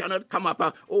really cannot come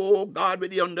up, oh God,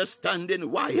 with the understanding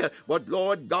why. But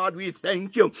Lord God, we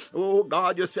thank you. Oh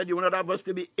God, you said you will not have us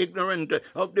to be ignorant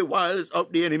of the wiles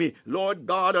of the enemy. Lord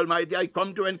God Almighty, I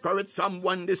come to encourage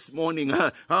someone this morning.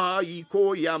 It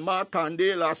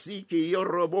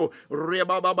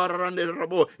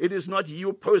is not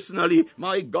you personally,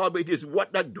 my God, but it is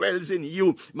what that dwells in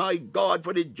you, my God,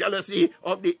 for the jealousy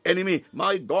of the enemy,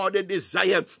 my God, the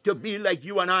desire to be like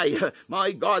you and I,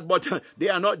 my God, but they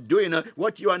are not doing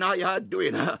what you and I are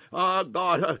doing.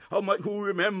 God, how much who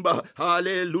remember,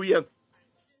 hallelujah,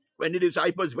 when the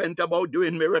disciples went about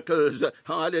doing miracles,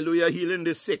 hallelujah, healing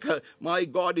the sick, my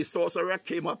God, the sorcerer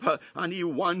came up and he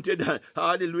wanted,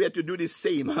 hallelujah, to do the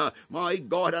same, my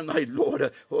God and my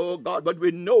Lord, oh God, but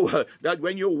we know that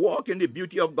when you walk in the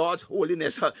beauty of God's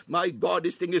holiness, my God,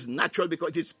 this thing is natural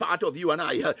because it's part of you and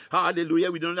I, hallelujah,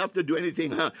 we don't have to do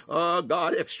anything, oh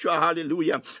God, extra,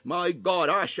 hallelujah, my God,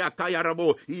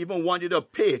 he even wanted to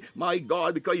pay, my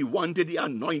God, because he wanted the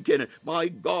anointing, my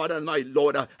God and my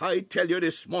Lord, I tell you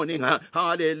this morning,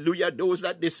 hallelujah, those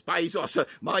that despise us,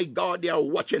 my God, they are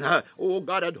watching, oh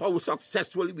God, at how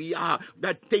successful we are,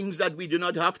 that things that we do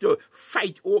not have to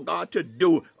fight, oh God, to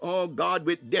do, oh God,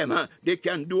 with them, they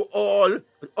can do all,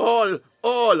 oh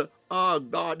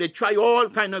God, they try all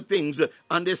kind of things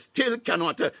and they still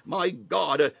cannot, my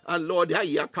God, and Lord,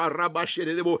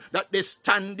 that they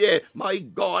stand there, my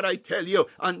God, I tell you,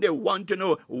 and they want to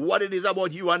know what it is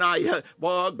about you and I.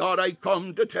 But God, I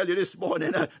come to tell you this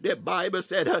morning, the Bible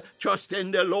said, trust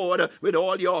in the Lord with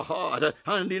all your heart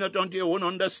and lean not unto your own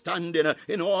understanding.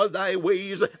 In all thy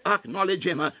ways acknowledge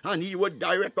him and he would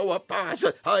direct our paths.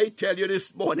 I tell you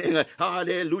this morning,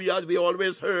 hallelujah, as we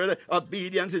always heard,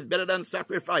 obedience is better than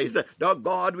sacrifice. The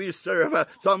God we serve,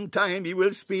 sometime he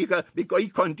will speak because he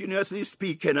continuously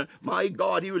speaking. My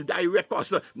God, he will direct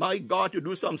us, my God, to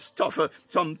do some stuff,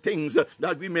 some things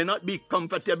that we may not be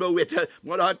comfortable with.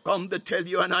 But I come to tell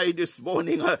you and I this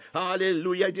morning,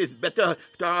 hallelujah, it is better,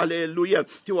 hallelujah,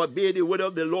 to obey the word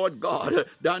of the Lord God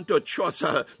than to trust,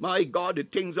 my God, the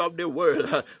things of the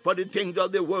world. For the things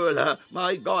of the world,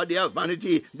 my God, they are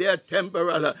vanity, they are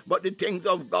temporal, but the things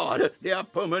of God, they are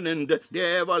permanent,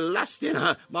 they are everlasting.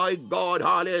 My God,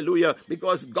 hallelujah,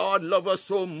 because God loves us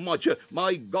so much,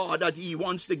 my God, that he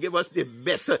wants to give us the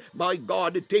best. My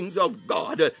God, the things of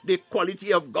God, the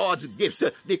quality of God's gifts,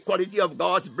 the quality of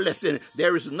God's blessing,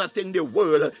 there is nothing the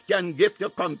world can give to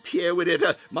compare with it.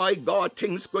 My God,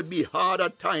 things could be hard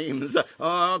at times,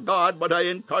 oh God, but I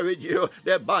encourage you,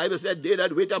 the Bible said, they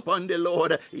that wait upon the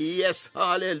Lord, yes,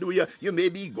 hallelujah, you may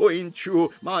be going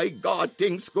through, my God,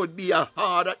 things could be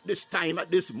hard at this time,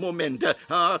 at this moment,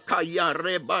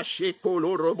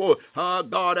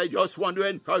 God, I just want to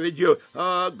encourage you.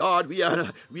 God, we are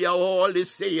all the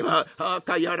same.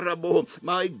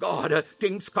 My God,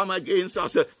 things come against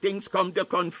us. Things come to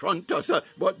confront us.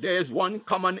 But there's one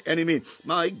common enemy.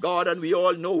 My God, and we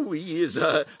all know who he is.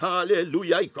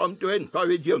 Hallelujah. I come to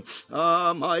encourage you.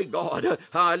 My God.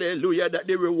 Hallelujah. That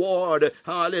the reward.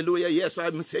 Hallelujah. Yes,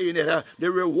 I'm saying it. The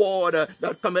reward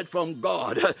that cometh from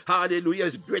God. Hallelujah.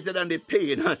 Is greater than the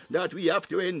pain that we have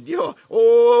to endure.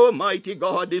 Oh, mighty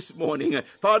God, this morning.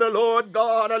 Father, Lord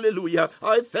God, hallelujah.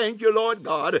 I thank you, Lord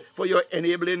God, for your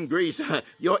enabling grace.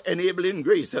 Your enabling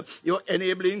grace. Your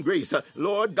enabling grace.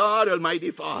 Lord God, Almighty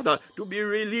Father, to be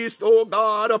released, oh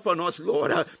God, upon us,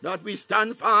 Lord, that we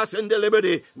stand fast in the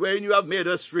liberty wherein you have made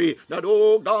us free. That,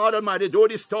 oh God Almighty, though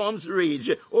the storms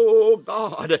rage, oh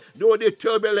God, though the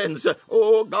turbulence,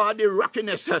 oh God, the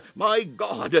rockiness, my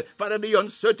God, Father, the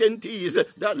uncertainties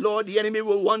that, Lord, the enemy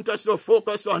will want us to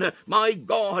focus on, My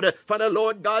God, Father,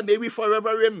 Lord God, may we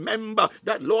forever remember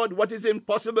that, Lord, what is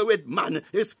impossible with man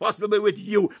is possible with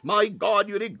you. My God,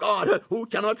 you're the God who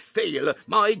cannot fail.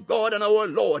 My God and our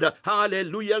Lord.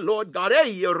 Hallelujah, Lord God.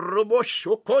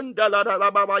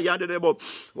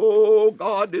 Oh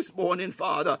God, this morning,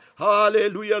 Father.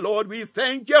 Hallelujah, Lord. We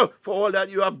thank you for all that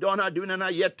you have done, are doing, and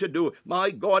are yet to do.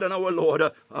 My God and our Lord.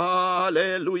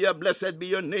 Hallelujah. Blessed be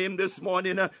your name this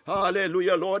morning.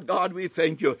 Hallelujah, Lord God. We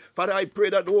thank you. Father, I pray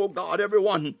that, oh God,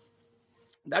 everyone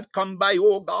that come by,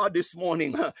 oh God, this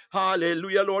morning.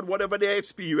 Hallelujah, Lord, whatever they're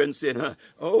experiencing.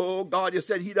 Oh God, you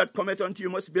said, he that cometh unto you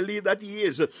must believe that he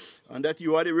is, and that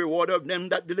you are the rewarder of them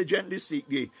that diligently seek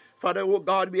thee. Father, oh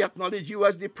God, we acknowledge you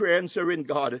as the prayer answering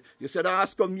God. You said,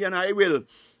 ask of me and I will.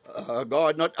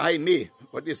 God, not I may,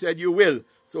 but you said you will.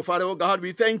 So, Father, oh God,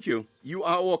 we thank you. You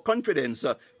are our confidence.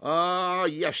 Yes, God,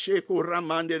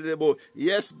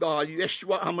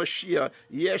 Yeshua HaMashiach,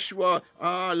 Yeshua,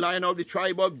 Lion of the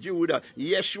tribe of Judah,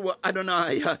 Yeshua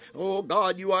Adonai. Oh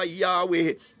God, you are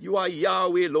Yahweh. You are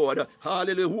Yahweh, Lord.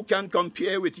 Hallelujah. Who can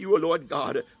compare with you, Lord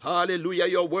God? Hallelujah.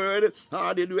 Your word,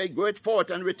 hallelujah, goeth forth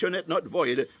and returneth not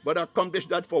void, but accomplish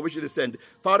that for which it is sent.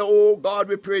 Father, oh God,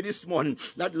 we pray this morning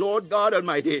that, Lord God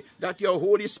Almighty, that your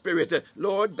Holy Spirit,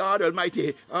 Lord God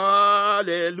Almighty,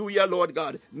 hallelujah, Lord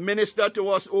God, minister to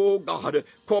us, oh God,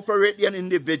 corporately and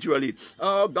individually.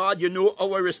 Oh God, you know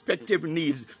our respective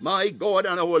needs, my God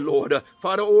and our Lord.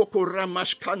 Father, oh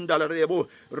Kuramashkandala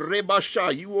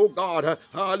Rebasha, you, oh God,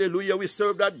 hallelujah, we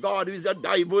serve that God who is a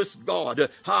diverse God.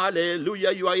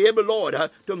 Hallelujah, you are able, Lord,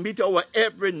 to meet our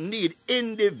every need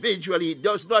individually. It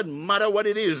does not matter what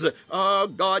it is. Oh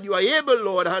God, you are able,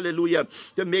 Lord, hallelujah,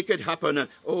 to make it happen.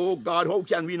 Oh God, how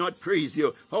can we not praise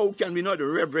you? How can we not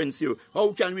reverence you?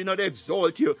 How can we not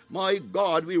exalt you? My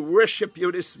God, we worship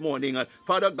you this morning.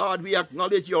 Father God, we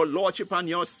acknowledge your lordship and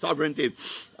your sovereignty.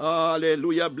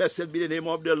 Hallelujah. Blessed be the name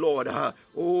of the Lord.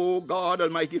 Oh God,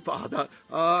 Almighty Father.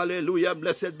 Hallelujah.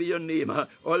 Blessed be your name.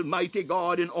 Almighty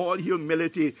God, in all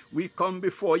humility, we come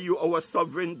before you, our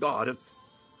sovereign God,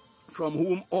 from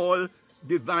whom all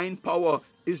divine power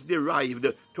is derived,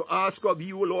 to ask of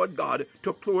you, Lord God,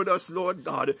 to clothe us, Lord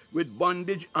God, with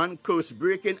bondage and curse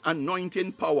breaking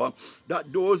anointing power,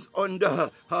 that those under,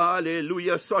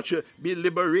 hallelujah, such be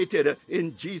liberated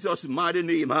in Jesus' mighty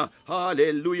name.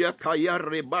 Hallelujah.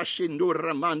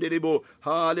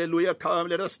 Hallelujah. Come,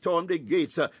 let us storm the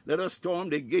gates. Let us storm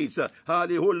the gates.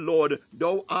 Hallelujah. Oh Lord,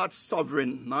 thou art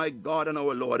sovereign, my God and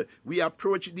our Lord. We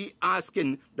approach thee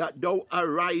asking that thou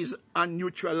arise and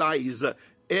neutralize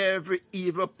every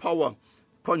evil power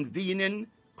convening,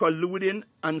 colluding,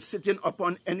 and sitting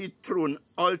upon any throne,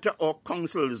 altar, or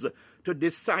councils to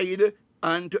decide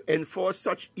and to enforce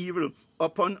such evil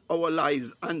upon our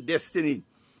lives and destiny.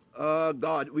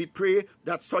 God, we pray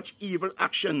that such evil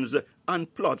actions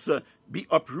and plots be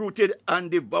uprooted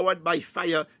and devoured by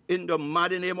fire in the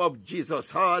mighty name of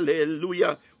Jesus.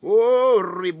 Hallelujah. Oh,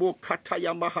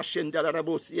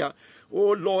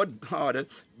 oh Lord God,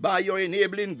 by your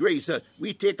enabling grace,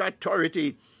 we take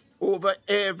authority over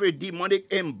every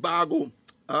demonic embargo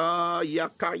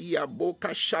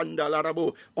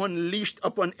unleashed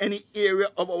upon any area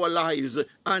of our lives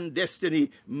and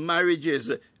destiny,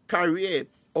 marriages, career,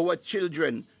 our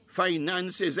children,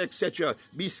 finances, etc.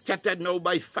 Be scattered now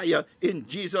by fire in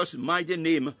Jesus' mighty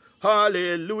name.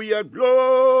 Hallelujah.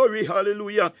 Glory.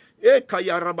 Hallelujah. In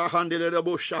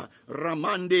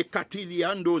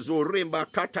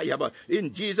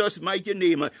Jesus' mighty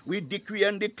name, we decree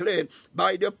and declare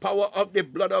by the power of the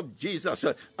blood of Jesus,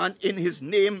 and in his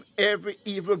name, every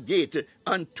evil gate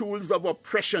and tools of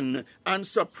oppression and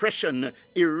suppression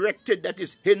erected that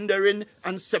is hindering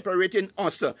and separating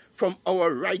us from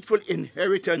our rightful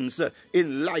inheritance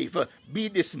in life be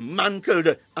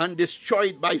dismantled and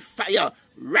destroyed by fire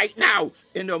right now,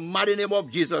 in the mighty name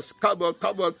of Jesus. God, the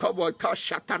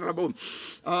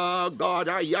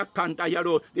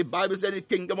Bible said the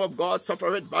kingdom of God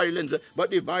suffereth violence,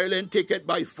 but the violent take it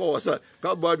by force.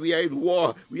 God, we are in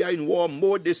war. We are in war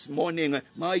mode this morning.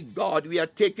 My God, we are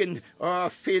taking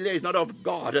failure is not of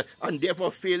God, and therefore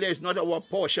failure is not our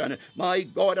portion. My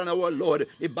God and our Lord,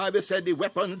 the Bible said the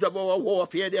weapons of our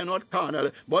warfare, they are not carnal,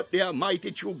 but they are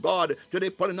mighty through God to the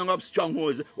pulling down of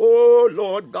strongholds. Oh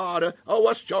Lord God, our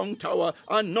our strong tower.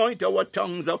 Anoint our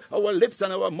tongues, our lips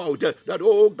and our mouth, that,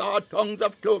 oh God, tongues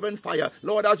of cloven fire.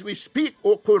 Lord, as we speak,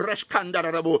 oh Kuresh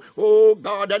Kandarabo, oh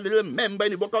God, a little member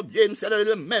in the book of James said, a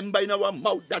little member in our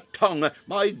mouth, that tongue.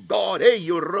 My God, hey,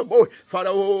 you robo,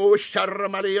 Father, oh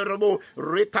Sharamari robo,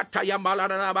 Rekataya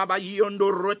Malana Baba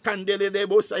Yondo Rekandele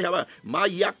debo Sayaba,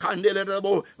 Maya Kandele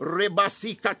debo,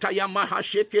 Rebasi Kataya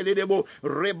Mahashekele debo,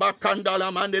 Reba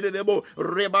Kandala Mande debo,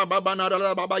 Reba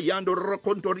Babanara Baba Yando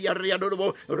Rokontoria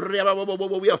Riadobo, Reba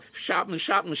Bobo, sharpen.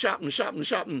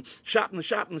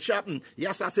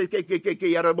 Yes, I say,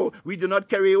 we do not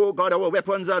carry, oh God, our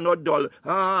weapons are not dull.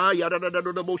 They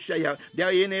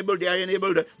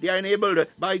are enabled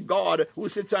by God, who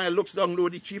sits and looks down,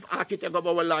 Lord, the chief architect of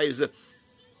our lives.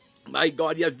 My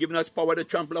God, He has given us power to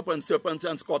trample upon serpents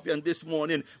and scorpions this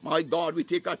morning. My God, we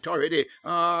take authority.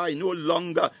 No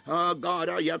longer, God,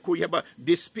 Yakuyaba,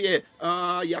 despair,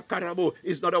 Yakarabo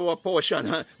is not our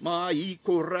portion.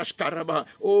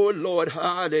 Oh Lord,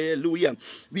 hallelujah.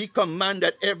 We command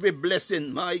that every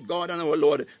blessing, my God and our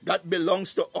Lord, that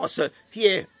belongs to us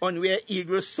here on Where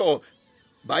Eagles Soar,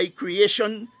 by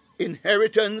creation,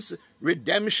 inheritance,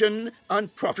 redemption,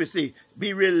 and prophecy,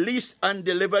 be released and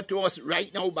delivered to us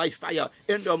right now by fire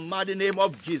in the mighty name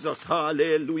of Jesus.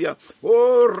 Hallelujah.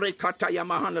 Oh, rekataya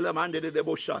mahanala mande de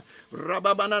bosha.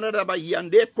 Rababanana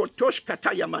bayande kotosh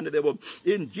kataya mande debo.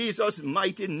 In Jesus'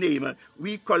 mighty name,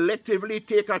 we collectively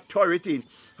take authority.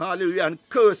 Hallelujah. And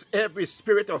curse every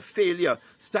spirit of failure,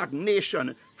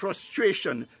 stagnation,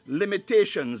 frustration,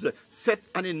 limitations set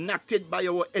and enacted by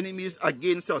our enemies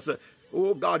against us.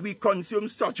 Oh God, we consume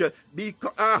such be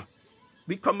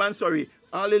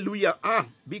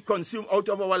consumed out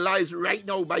of our lives right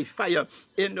now by fire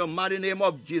in the mighty name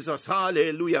of Jesus.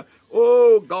 Hallelujah.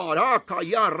 Oh God,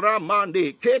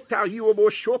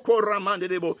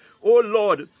 oh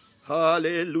Lord,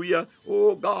 hallelujah.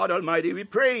 Oh God Almighty, we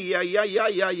pray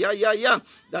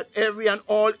that every and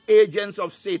all agents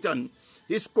of Satan,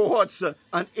 his cohorts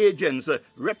and agents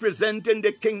representing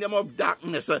the kingdom of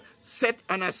darkness, set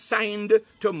and assigned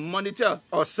to monitor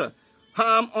us,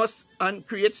 harm us, and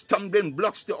create stumbling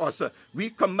blocks to us.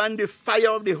 We command the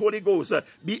fire of the Holy Ghost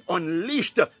be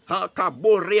unleashed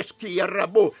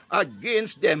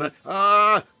against them.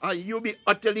 And you be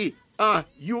utterly,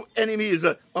 you enemies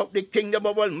of the kingdom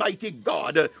of Almighty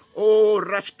God. Oh,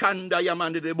 Rashkanda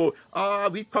Yamandebo.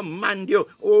 We command you,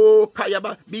 oh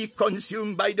Kayaba, be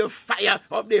consumed by the fire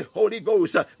of the Holy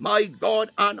Ghost, my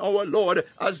God and our Lord.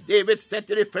 As David said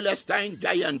to the Philistine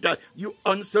giant, you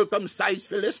uncircumcised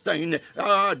Philistine,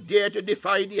 dare to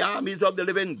defy the armies of the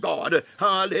living God.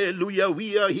 Hallelujah.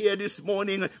 We are here this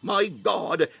morning, my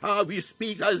God. We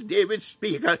speak as David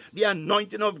speak, the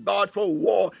anointing of God for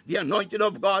war, the anointing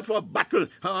of God for battle.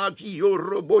 God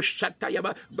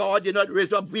did not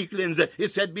raise up weaklings. He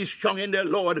said, be strong in the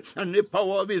Lord and the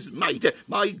power of his might.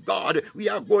 My God, we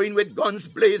are going with guns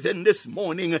blazing this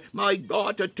morning, my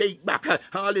God, to take back,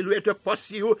 hallelujah, to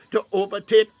pursue, to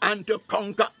overtake, and to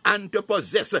conquer, and to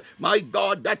possess, my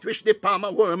God, that which the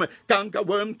palmer worm, canker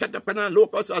worm, caterpillar, and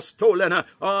locust are stolen.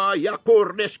 God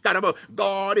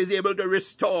is able to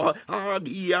restore.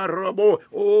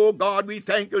 Oh God, we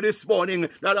thank you this morning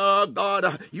that,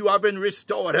 God, you have been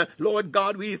restored. Lord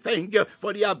God, we thank you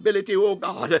for the ability, oh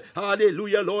God,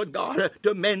 hallelujah, Lord God,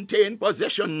 to maintain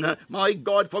possession. My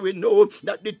God, for we know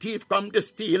that the thief come to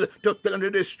steal, to kill, and to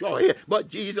destroy, but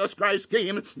Jesus Christ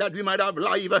came that we might have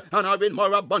life and have it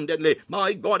more abundantly.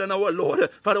 My God and our Lord,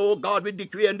 for oh God, we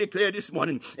decree and declare this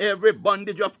morning, every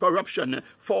bondage of corruption,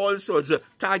 falsehoods,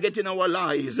 targeting our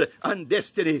lives and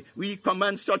destiny, we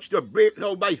command such to break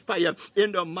now by fire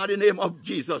in the mighty name of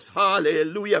Jesus.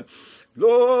 Hallelujah.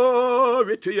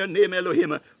 Glory to your name,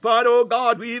 Elohim. Father, oh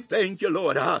God, we thank you,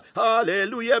 Lord.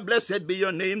 Hallelujah. Blessed be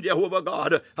your name, Jehovah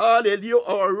God. Hallelujah.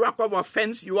 Our rock of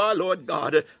offense you are, Lord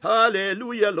God.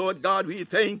 Hallelujah, Lord God. We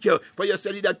thank you for your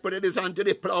son that put his hand to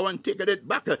the plow and taken it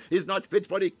back is not fit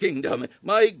for the kingdom.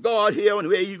 My God, here on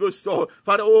Where Eagles Soar,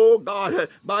 Father, oh God,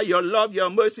 by your love, your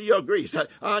mercy, your grace,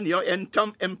 and your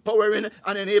empowering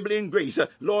and enabling grace,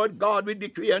 Lord God, we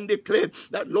decree and declare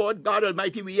that, Lord God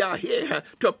Almighty, we are here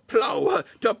to plow,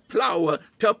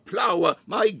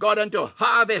 my God, and to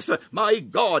harvest, my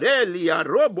God.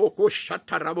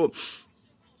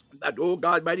 that, oh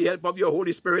God, by the help of your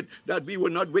Holy Spirit, that we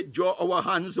will not withdraw our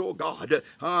hands, oh God.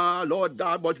 Lord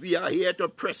God, but we are here to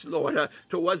press, Lord,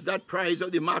 towards that prize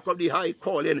of the mark of the high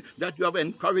calling that you have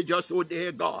encouraged us, oh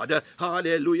dear God.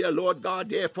 Hallelujah, Lord God.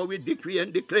 Therefore we decree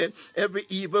and declare every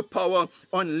evil power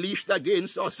unleashed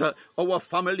against us, our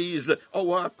families,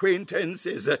 our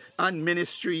acquaintances, and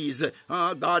ministries.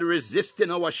 God,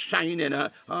 resisting our shining,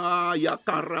 our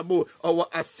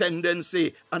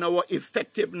ascendancy, and our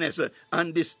effectiveness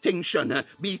and distinction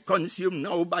be consumed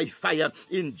now by fire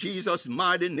in Jesus'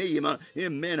 mighty name.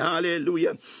 Amen.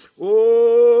 Hallelujah.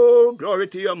 Oh, glory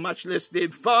to your matchless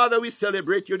name. Father, we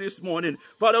celebrate you this morning.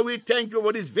 Father, we thank you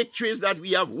for these victories that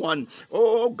we have won.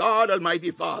 Oh, God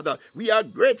Almighty Father, we are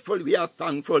grateful, we are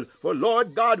thankful. For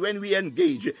Lord God, when we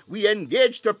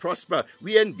engage to prosper,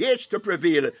 we engage to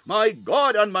prevail. My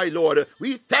God and my Lord,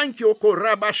 we thank you.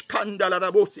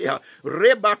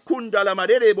 Rebakunda la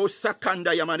maderebo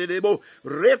sakanda ya maderebo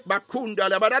rebakunda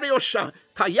la badareosha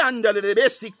kayanda le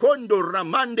besi kondo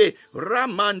ramande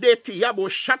kiyabo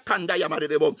shakanda ya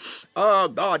maderebo. Oh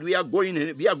God, we are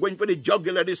going for the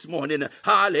jugular this morning.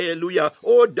 Hallelujah.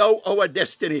 Oh, thou our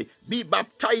destiny, be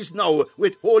baptized now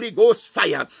with Holy Ghost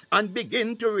fire and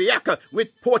begin to react with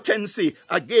potency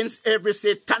against every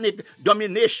satanic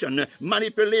domination,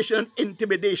 manipulation,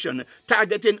 intimidation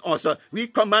targeting us. We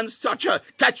command such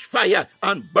catch fire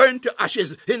and burn to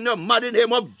ashes in the mighty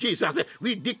name of Jesus.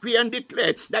 We decree and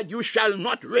declare that you shall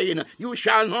not reign. You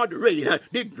shall not reign.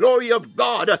 The glory of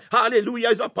God, hallelujah,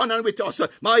 is upon and with us.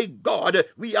 My God,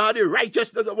 we are the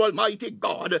righteousness of Almighty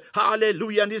God.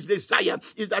 Hallelujah. And his desire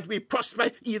is that we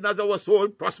prosper even as our soul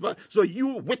prosper. So you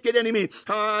wicked enemy,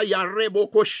 God,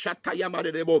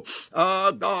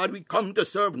 we come to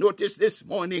serve notice this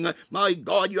morning. My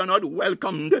God, you are not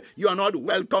welcomed. You are not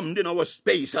welcomed in our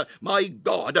space. My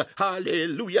God,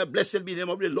 hallelujah. Blessed be the name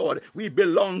of the Lord. We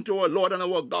belong to our Lord and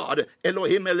our God.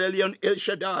 Elohim, Elyon, El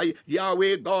Shaddai,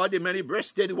 Yahweh God, the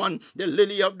many-breasted one, the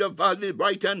lily of the valley,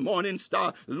 bright and morning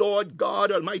star. Lord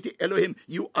God, Almighty Elohim,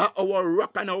 you are our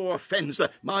rock and our fence.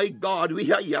 My God,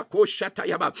 we are Yako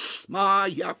Shatayaba, Ma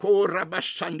Yako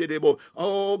Rabashandebo.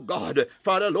 Oh God,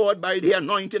 Father, Lord, by the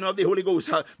anointing of the Holy Ghost,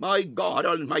 my God,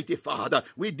 Almighty Father,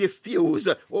 we diffuse,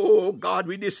 oh God,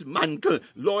 we dismantle,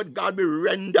 Lord God, we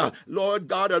render, Lord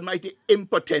God Almighty,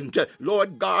 impotent,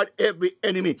 Lord God, every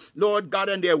enemy, Lord God,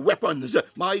 and their weapons,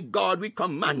 my God, we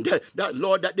command that,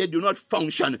 Lord, that they do not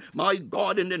function, my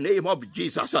God, in the name of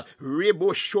Jesus.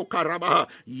 Rebo Shokaraba,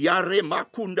 Yare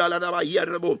Makunda Ladaba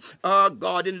Yerebo. Ah,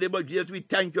 God, in the name of Jesus, we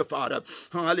thank you, Father.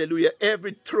 Hallelujah.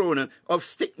 Every throne of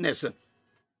sickness,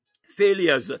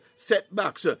 failures,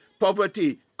 setbacks,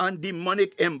 poverty, and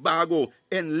demonic embargo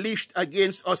unleashed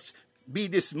against us be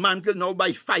dismantled now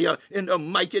by fire in the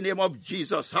mighty name of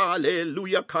Jesus.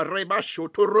 Hallelujah.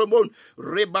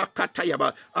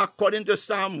 According to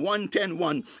Psalm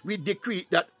 110:1, we decree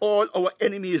that all our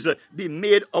enemies be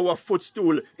made our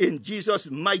footstool in Jesus'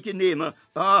 mighty name.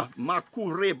 Oh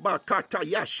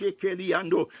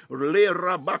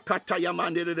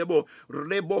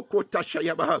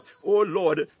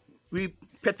Lord, we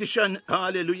petition,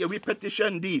 hallelujah, we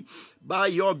petition thee by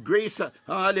your grace,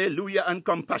 hallelujah, and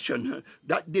compassion,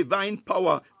 that divine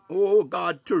power, oh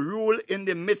God, to rule in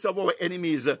the midst of our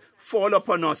enemies, fall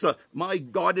upon us, my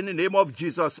God, in the name of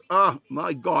Jesus.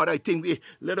 My God, I think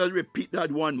let us repeat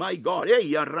that one. My God,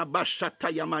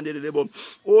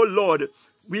 oh Lord,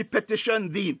 we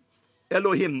petition thee,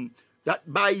 Elohim,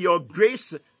 that by your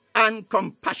grace and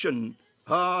compassion,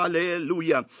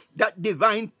 hallelujah, that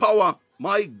divine power,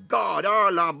 my God,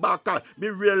 Alabaka, be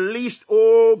released,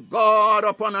 oh God,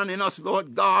 upon and in us,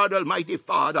 Lord God, Almighty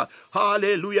Father.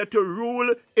 Hallelujah, to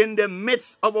rule in the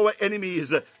midst of our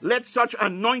enemies. Let such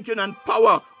anointing and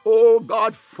power, oh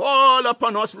God, fall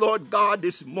upon us, Lord God,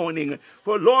 this morning.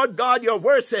 For Lord God, your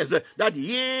word says that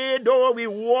yea, though we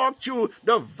walk through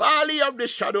the valley of the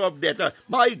shadow of death,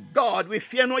 my God, we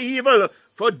fear no evil,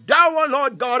 for thou, O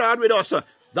Lord God, art with us.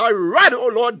 Thy rod, O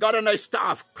Lord God, and thy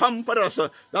staff comfort us.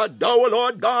 That thou, O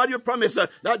Lord God, you promise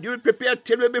that you will prepare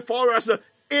table before us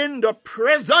in the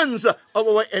presence of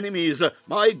our enemies.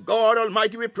 My God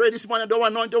Almighty, we pray this morning, thou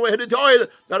anoint our head with oil,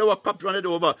 that our cup runneth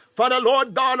over. Father,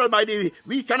 Lord God Almighty,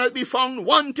 we cannot be found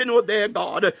wanting, O their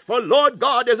God. For Lord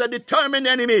God is a determined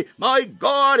enemy. My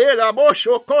God,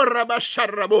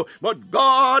 but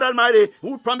God Almighty,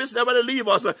 who promised never to leave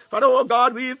us. Father, oh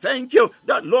God, we thank you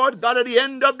that, Lord God, at the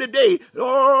end of the day,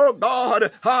 oh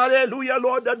God, hallelujah,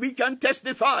 Lord, that we can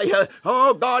testify,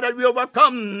 oh God, that we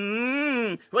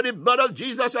overcome for the blood of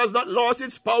Jesus Jesus has not lost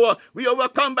its power. We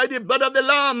overcome by the blood of the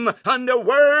Lamb and the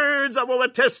words of our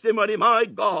testimony, my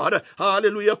God.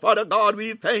 Hallelujah, Father God,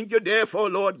 we thank you therefore,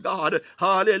 Lord God.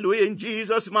 Hallelujah, in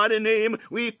Jesus' mighty name,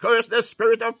 we curse the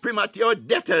spirit of premature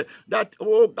death that,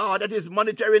 oh God, that is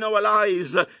monitoring our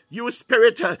lives. You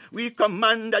spirit, we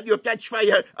command that you catch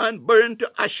fire and burn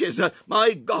to ashes,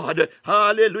 my God.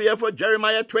 Hallelujah, for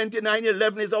Jeremiah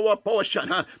 29:11 is our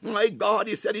portion. My God,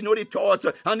 he said, you know the thoughts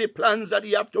and the plans that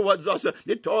he have towards us,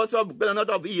 the thoughts of good and not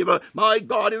of evil. My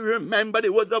God, we remember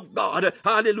the words of God.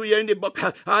 Hallelujah, in the book,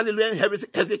 hallelujah, in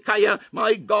Hezekiah,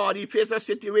 my God, he faced a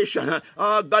situation.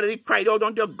 God, he cried out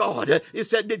unto God. He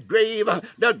said, the grave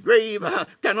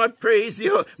cannot praise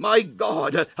you. My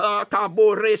God,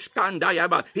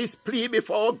 his plea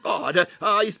before God,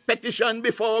 his petition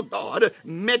before God,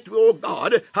 met, oh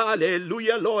God,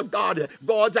 hallelujah, Lord God,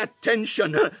 God's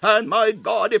attention. And my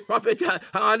God, the prophet,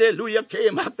 hallelujah,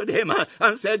 came after him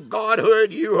and said, God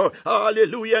heard you,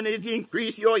 hallelujah, and it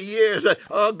increased your years.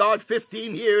 God,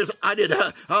 15 years added.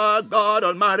 God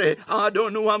Almighty, I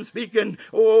don't know who I'm speaking,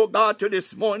 oh God, to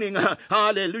this morning.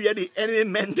 Hallelujah, the enemy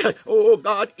meant, oh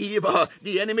God, evil.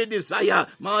 The enemy desire,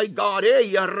 my God,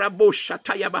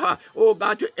 oh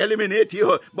God, to eliminate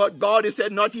you. But God has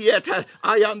said, not yet.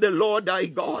 I am the Lord thy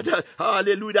God.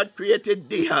 Hallelujah, that created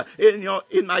thee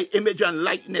in my image and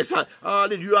likeness.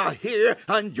 Hallelujah, you are here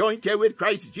and joined here with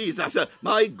Christ Jesus.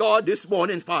 My God, this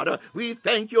morning, Father, we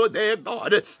thank you there,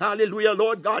 God. Hallelujah,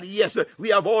 Lord God. Yes, we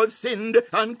have all sinned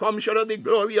and come short of the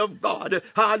glory of God.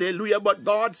 Hallelujah. But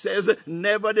God says,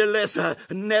 nevertheless, to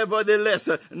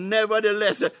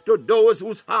those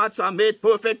whose hearts are made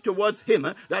perfect towards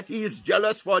him, that he is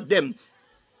jealous for them.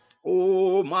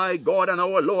 Oh, my God and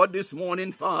our Lord, this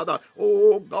morning, Father.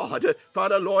 Oh, God.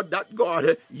 Father, Lord, that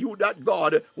God, you that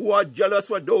God, who are jealous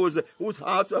for those whose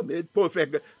hearts are made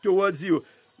perfect towards you.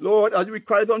 Lord, as we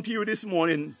cry unto you this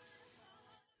morning,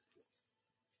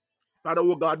 Father,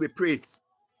 oh God, we pray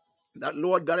that,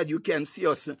 Lord God, that you can see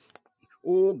us.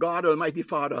 Oh, God, Almighty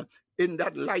Father, in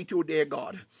that light, oh dear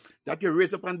God, that you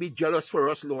raise up and be jealous for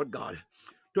us, Lord God,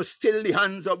 to still the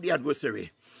hands of the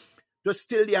adversary, to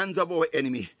still the hands of our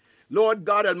enemy. Lord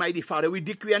God Almighty Father, we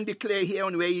decree and declare here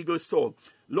on Where Eagles Soar,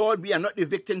 Lord, we are not the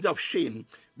victims of shame.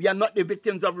 We are not the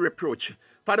victims of reproach.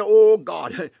 Father, oh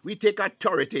God, we take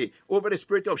authority over the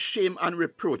spirit of shame and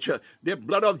reproach. The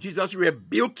blood of Jesus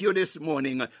rebuke you this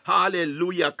morning.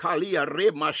 Hallelujah. Kalia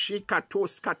remashi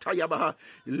katos katayabaha.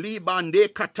 Libande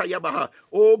katayabaha.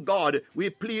 Oh God, we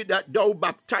plead that thou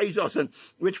baptize us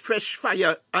with fresh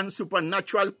fire and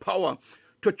supernatural power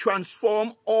to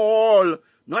transform all,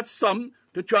 not some,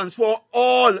 to transform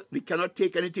all. We cannot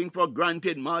take anything for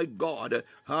granted, my God.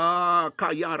 Oh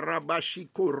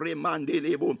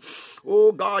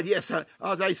God, yes,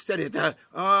 as I said it,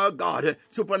 God,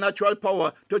 supernatural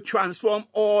power to transform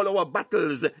all our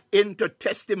battles into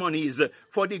testimonies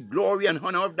for the glory and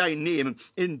honor of thy name.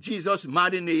 In Jesus'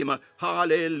 mighty name.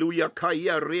 Hallelujah.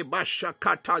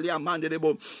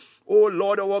 Oh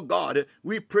Lord our God,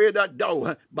 we pray that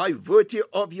thou, by virtue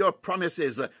of your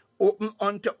promises, open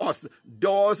unto us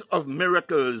doors of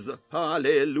miracles.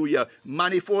 Hallelujah.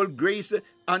 Manifold grace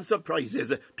and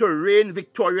surprises to reign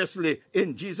victoriously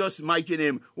in Jesus' mighty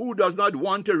name. Who does not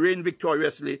want to reign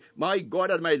victoriously? My God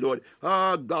and my Lord.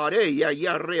 Oh God, we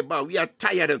are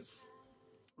tired.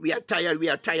 We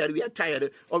are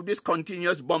tired of this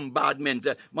continuous bombardment.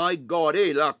 My God,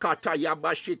 oh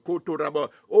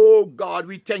God,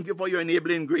 we thank you for your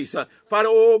enabling grace. Father,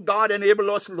 oh God,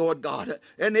 enable us, Lord God.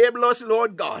 Enable us,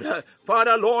 Lord God.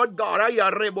 Father, Lord God,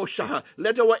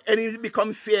 let our enemies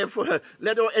become fearful.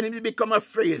 Let our enemies become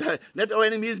afraid. Let our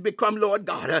enemies become, Lord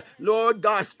God,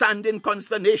 stand in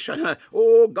consternation.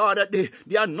 Oh God, that the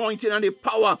anointing and the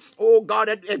power, oh God,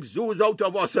 that exudes out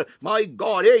of us. My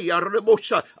God,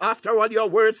 after all your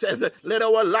word says, let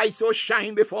our light so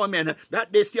shine before men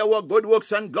that they see our good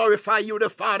works and glorify you, the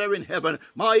Father in heaven.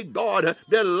 My God,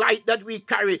 the light that we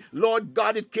carry, Lord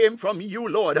God, it came from you,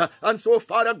 Lord. And so,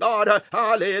 Father God,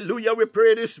 hallelujah, we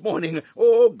pray this morning,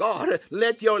 oh God,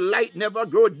 let your light never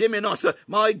grow dim in us.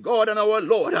 My God and our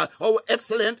Lord, how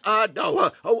excellent art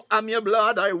thou, how amiable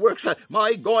are thy works,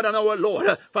 my God and our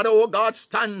Lord. Father, oh God,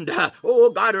 stand, oh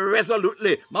God,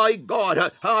 resolutely, my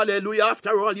God, hallelujah.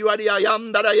 After all, you are the I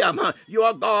am that I am. You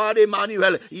are God,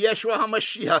 Emmanuel, Yeshua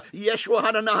HaMashiach, Yeshua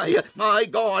Hananiah, my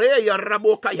God,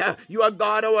 you are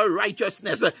God, our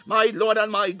righteousness, my Lord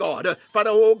and my God.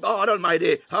 Father, oh God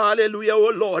Almighty, hallelujah,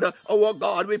 oh Lord, our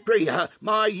God, we pray,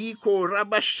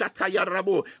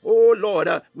 oh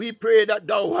Lord, we pray that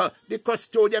thou, the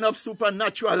custodian of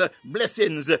supernatural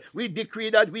blessings, we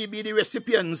decree that we be the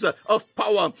recipients of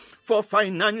power for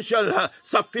financial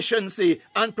sufficiency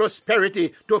and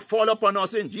prosperity to fall upon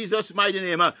us in Jesus' mighty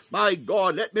name. My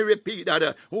God, let me repeat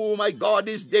that. Oh, my God,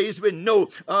 these days we know,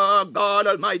 God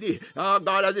Almighty,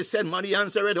 God, as He said, money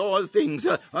answereth all things.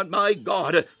 And my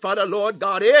God, Father, Lord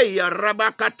God,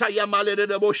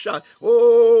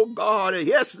 oh God,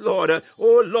 yes, Lord.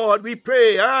 Oh Lord, we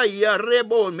pray.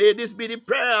 May this be the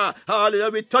prayer. Hallelujah.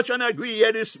 We touch and agree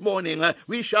here this morning.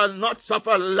 We shall not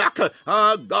suffer lack.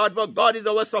 God, for God is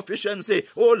our sufficiency.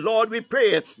 Oh Lord, we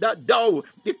pray that Thou,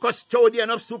 the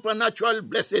custodian of supernatural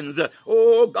blessings,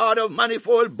 oh God of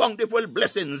manifold, bountiful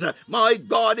blessings, my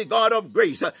God, the God of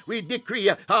grace, we decree,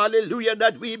 hallelujah,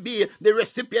 that we be the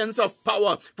recipients of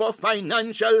power for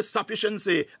financial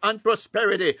sufficiency and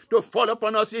prosperity to fall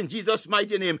upon us in Jesus'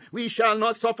 mighty name. We shall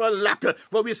not suffer lack,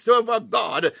 for we serve a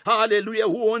God, hallelujah,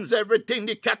 who owns everything,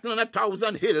 the cattle on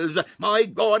 1,000 hills, my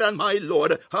God and my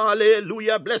Lord.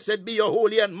 Hallelujah. Blessed be your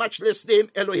holy and matchless name,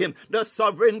 Elohim, the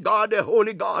sovereign God, the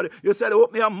holy God. You said,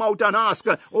 open your mouth and ask.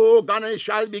 Oh God, and it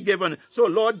shall be given. So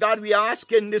Lord God, we are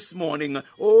asking this morning,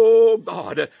 oh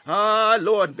God,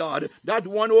 Lord God, that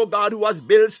one, oh God, who has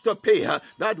bills to pay,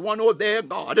 that one, oh there,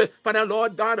 God, Father,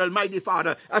 Lord God, Almighty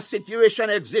Father, a situation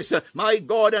exists, my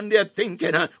God, and they're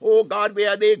thinking, oh God, where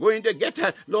are they going to get,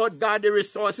 Lord God, the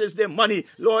resources, the money,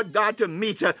 Lord God, to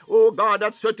meet, oh God,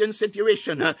 that certain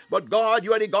situation. But God,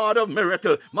 you are the God of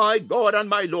miracle, my God and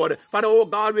my Lord. Father, oh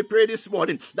God, we pray this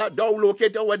morning that Thou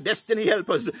locate our destiny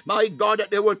helpers, my God,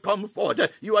 that they will come forth.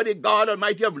 You are the God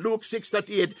Almighty of Luke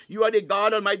 6:38. You are the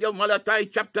God Almighty of Malachi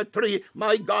chapter 3,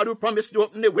 my God, who promised to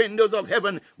open the windows of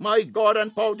heaven, my God,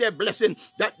 and pour their blessing,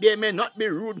 that they may not be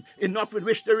rude enough with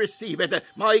which to receive it.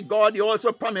 My God, you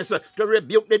also promise to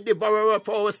rebuke the devourer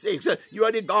for our sakes. You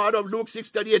are the God of Luke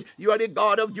 6:38. You are the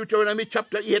God of Deuteronomy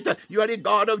chapter 8. You are the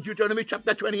God of Deuteronomy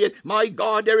chapter 28. My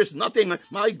God, there is nothing,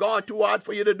 my God, too hard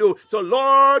for you to do. So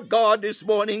Lord God, this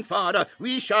morning, Father,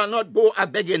 we shall not go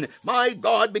a-begging, my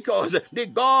God, because the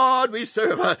God we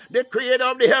serve, the creator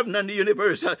of the heaven and the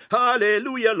universe,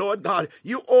 hallelujah, Lord God,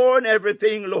 you own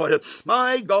everything, Lord,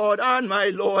 my God and my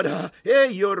Lord.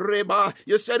 Hey,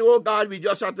 you said, oh God, we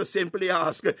just have to simply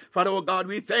ask. Father, oh God,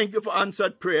 we thank you for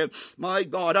answered prayer, my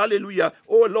God, hallelujah.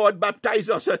 Oh Lord, baptize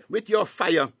us with your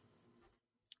fire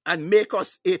and make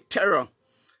us a terror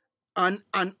and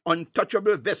an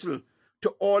untouchable vessel to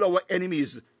all our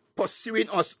enemies pursuing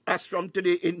us as from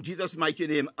today in Jesus' mighty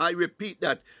name. I repeat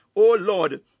that. Oh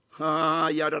Lord,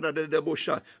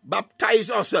 baptize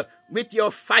us with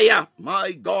your fire,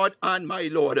 my God and my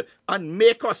Lord, and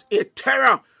make us a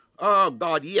terror. Oh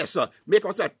God, yes, make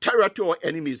us a terror to our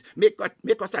enemies. Make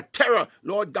us a terror,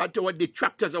 Lord God, to our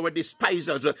detractors, our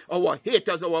despisers, our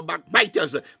haters, our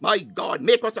backbiters. My God,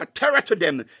 make us a terror to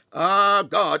them.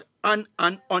 God, an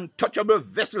untouchable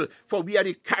vessel, for we are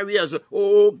the carriers,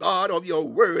 oh God, of your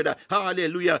word.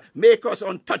 Hallelujah. Make us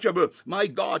untouchable, my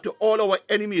God, to all our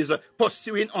enemies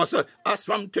pursuing us as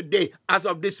from today, as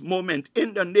of this moment,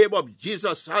 in the name of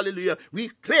Jesus. Hallelujah. We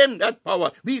claim that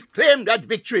power. We claim that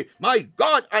victory, my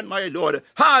God and my Lord.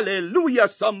 Hallelujah.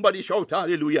 Somebody shout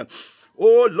hallelujah.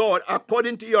 Oh Lord,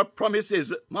 according to your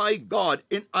promises, my God,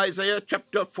 in Isaiah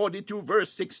chapter 42,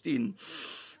 verse 16,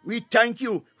 we thank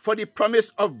you for the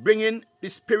promise of bringing the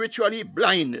spiritually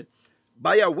blind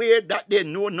by a way that they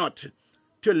know not,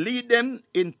 to lead them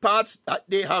in paths that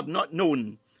they have not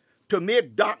known, to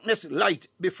make darkness light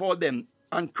before them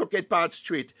and crooked paths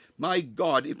straight. My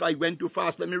God, if I went too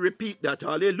fast, let me repeat that.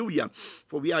 Hallelujah.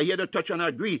 For we are here to touch and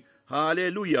agree.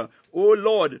 Hallelujah. Oh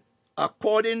Lord,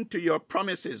 according to your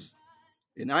promises,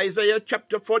 in Isaiah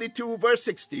chapter 42, verse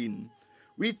 16,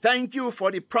 we thank you for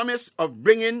the promise of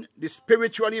bringing the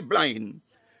spiritually blind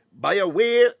by a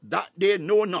way that they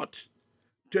know not,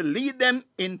 to lead them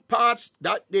in paths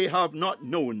that they have not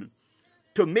known,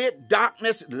 to make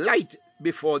darkness light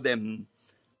before them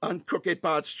and crooked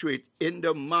paths straight, in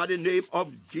the mighty name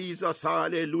of Jesus.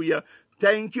 Hallelujah.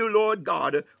 Thank you, Lord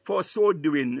God, for so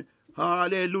doing.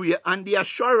 Hallelujah. And the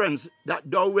assurance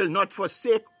that thou will not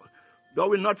forsake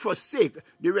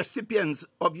the recipients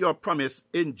of your promise,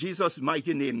 in Jesus'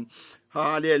 mighty name.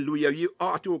 Hallelujah. You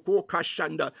are to go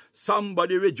Kashanda.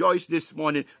 Somebody rejoice this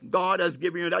morning. God has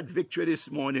given you that victory this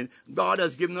morning. God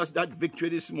has given us that victory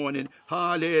this morning.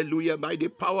 Hallelujah. By the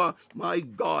power, my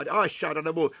God.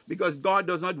 Because God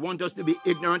does not want us to be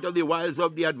ignorant of the wiles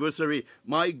of the adversary.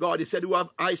 My God, He said, who have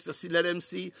eyes to see, let them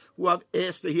see. Who have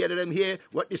ears to hear, let them hear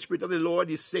what the Spirit of the Lord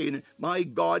is saying. My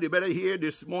God, you better hear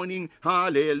this morning.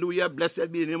 Hallelujah.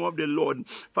 Blessed be the name of the Lord.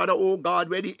 Father, oh God,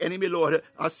 where the enemy, Lord,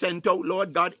 has sent out,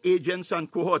 Lord God, agents regiments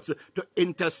and cohorts to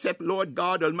intercept, Lord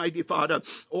God Almighty Father,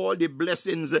 all the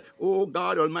blessings, oh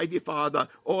God Almighty Father,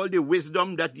 all the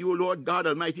wisdom that you, Lord God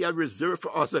Almighty, have reserved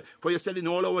for us. For you said in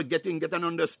all our getting, get an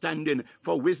understanding.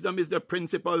 For wisdom is the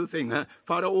principal thing.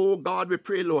 Father, oh God, we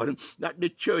pray, Lord, that the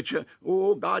church,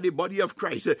 oh God, the body of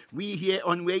Christ, we here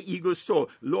on Where Eagles Soar,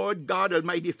 Lord God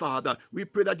Almighty Father, we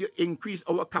pray that you increase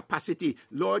our capacity,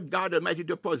 Lord God Almighty,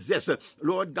 to possess,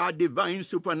 Lord God, divine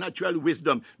supernatural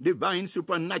wisdom, divine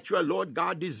supernatural, Lord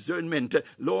God, discernment,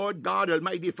 Lord God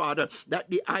Almighty Father, that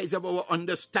the eyes of our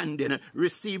understanding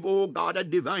receive, oh God, a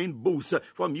divine boost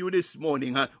from you this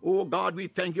morning. Oh God, we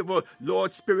thank you for,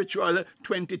 Lord, spiritual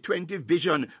 2020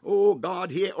 vision. Oh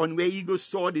God, here on Where Eagles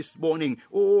Soar this morning.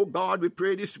 Oh God, we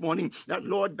pray this morning that,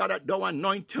 Lord God, that thou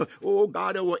anoint, oh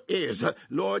God, our ears,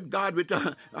 Lord God, with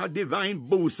a divine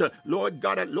boost. Lord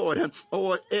God, that, Lord,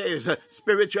 our ears,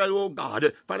 spiritual, oh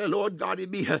God, Father, Lord God,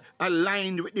 it be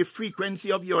aligned with the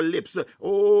frequency of your lips.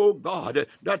 Oh God,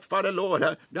 that, Father,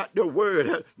 Lord, that the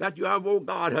word that you have, oh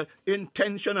God,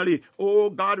 intentionally, oh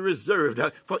God, reserved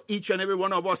for each and every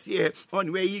one of us here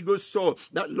on Where Eagles Soar,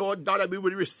 that, Lord God, that we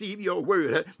will receive your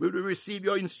word, we will receive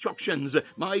your instructions.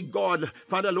 My God,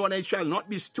 Father, Lord, it shall not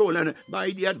be stolen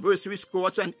by the adversary's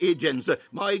courts and agents.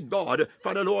 My God,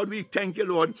 Father, Lord, we thank you,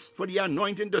 Lord, for the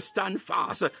anointing to stand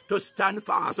fast,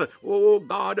 Oh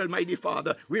God Almighty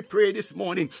Father, we pray this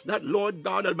morning that, Lord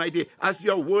God Almighty, as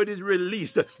your word is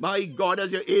released, my God,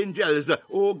 as your angels,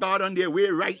 oh God, on their way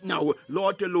right now,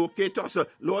 Lord, to locate us,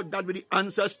 Lord God, with the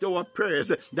answers to our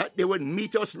prayers, that they would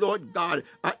meet us, Lord God,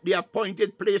 at the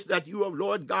appointed place that you have,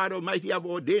 Lord God Almighty, have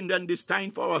ordained and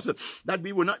destined for us, that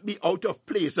we will not be out of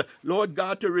place, Lord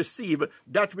God, to receive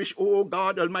that which, oh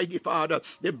God Almighty Father,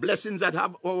 the blessings that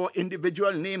have our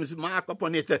individual names marked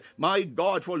upon it. My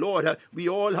God, for Lord, we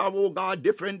all have, oh God,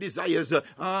 different desires,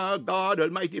 God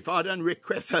Almighty Father, and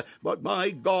requests, but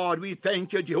my God, we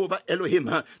thank you, Jehovah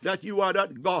Elohim, that you are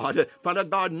that God. Father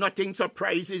God, nothing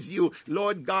surprises you.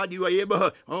 Lord God, you are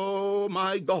able, oh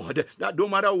my God, that no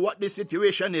matter what the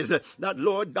situation is, that,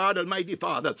 Lord God Almighty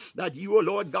Father, that you, oh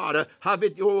Lord God, have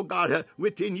it, oh God,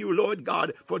 within you, Lord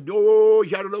God, for though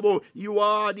you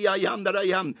are the I am that I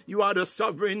am. You are the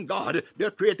sovereign God,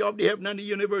 the creator of the heaven and the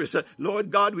universe.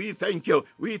 Lord God, we thank you.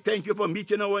 We thank you for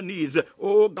meeting our needs.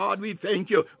 Oh God, we thank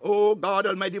you. Oh God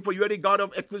Almighty, for you are the God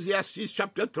of Ecclesiastes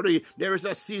chapter 3. There is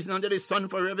a season under the sun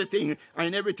for everything,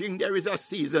 and everything there is a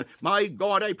season. My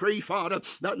God, I pray, Father,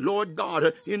 that, Lord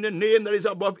God, in the name that is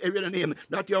above every name,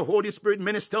 that your Holy Spirit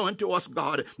minister unto us,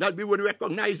 God, that we would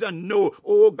recognize and know,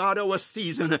 oh God, our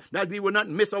season, that we will not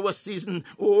miss our season,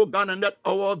 oh God, and that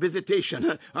our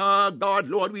visitation. God,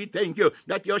 Lord, we thank you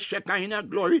that your Shekinah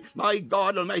glory, my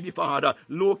God Almighty Father,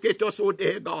 locate us, oh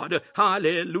dear God.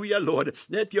 Hallelujah, Lord.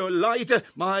 Let your light,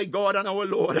 my God and our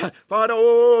Lord, Father,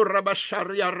 oh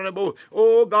Rabasharia Rabo,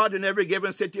 oh God, in every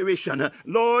given situation,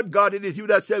 Lord God, it is you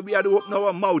that said we had to open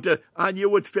our mouth and you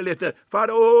would fill it.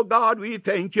 Father, oh God, we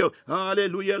thank you.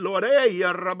 Hallelujah, Lord. Hey,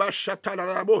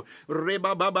 Rabashatarabo,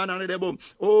 Rebababananebo.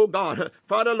 Oh God,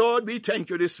 Father, Lord, we thank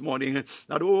you this morning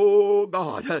that, oh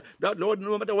God, that, Lord,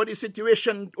 no matter what the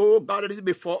situation, oh God, that is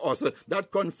before us,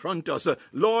 that confront us,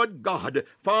 Lord God,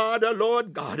 Father,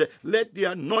 Lord God, let the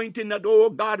anointing that, oh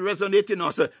God, resonate in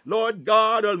us, Lord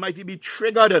God Almighty, be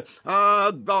triggered.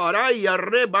 God,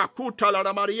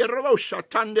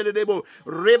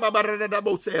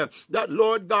 that,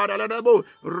 Lord God,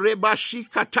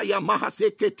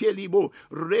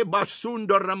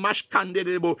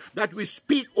 that we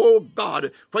speak, oh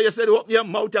God, for you said, open your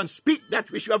mouth and speak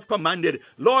that which you have commanded.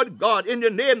 Lord God, in the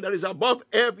name that is above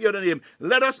every other name,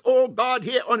 let us, oh God,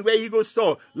 here on Where Eagles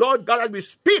Soar, Lord God, as we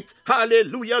speak,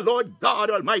 hallelujah, Lord God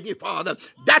Almighty Father,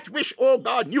 that which, oh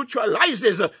God,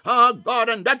 neutralizes, God,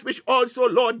 and that which also,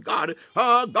 Lord God,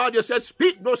 God, you said,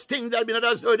 speak those things that be not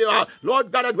as though they are.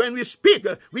 Lord God, that when we speak,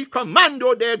 we command,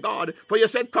 oh dear God, for you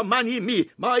said, command ye me,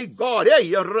 my God,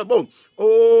 hey,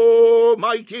 oh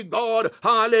mighty God,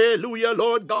 hallelujah,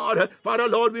 Lord God, Father,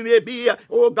 Lord, we may be,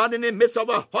 oh God, in the midst of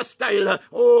a hostile,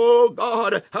 oh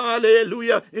God,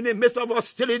 hallelujah, in the midst of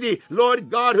hostility, Lord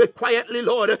God, quietly,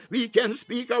 Lord, we can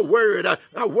speak a word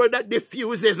that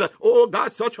diffuses, oh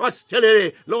God, such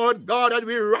hostility, Lord God, that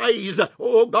we rise,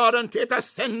 oh God, and take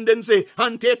ascendancy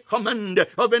and take command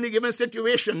of any given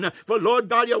situation. For Lord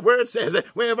God, your word says,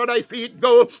 wherever thy feet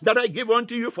go, that I give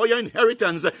unto you for your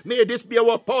inheritance. May this be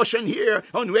our portion here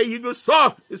on Where Eagles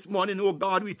Soar this morning, oh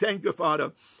God. We thank you,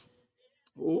 Father.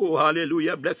 Oh,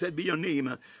 hallelujah. Blessed be your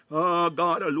name. Oh,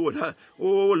 God, oh Lord.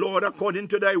 Oh, Lord, according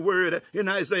to thy word in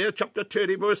Isaiah chapter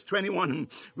 30, verse 21,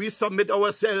 we submit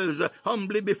ourselves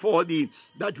humbly before thee,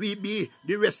 that we be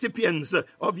the recipients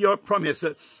of your promise,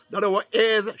 that our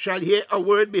ears shall hear a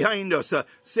word behind us,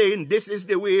 saying, this is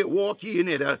the way, walk ye in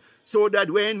it. So that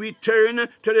when we turn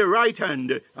to the right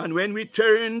hand and when we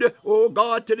turn, oh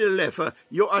God, to the left,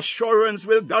 your assurance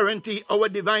will guarantee our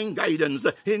divine guidance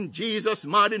in Jesus'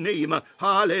 mighty name.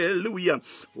 Hallelujah.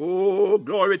 Oh,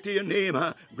 glory to your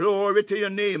name. Glory to your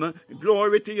name.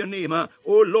 Glory to your name. Oh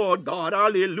Lord God,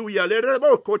 hallelujah.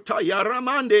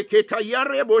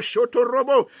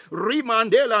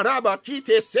 Rimandela raba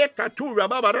kite sekatura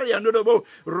babaraya nudobo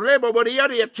rebo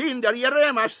boriari kinda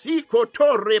yerema siko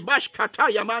torre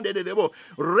bashkataya mande de debo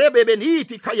rebe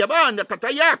beniti kayabanda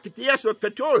katayaki tieso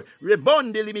kator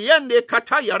rebonde limiende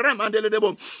kataya remande de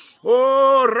debo.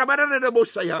 Oh,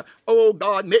 oh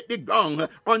God, make the ground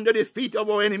under the feet of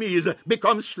our enemies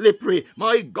become slippery.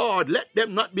 My God, let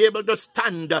them not be able to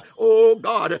stand. Oh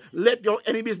God, let your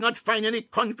enemies not find any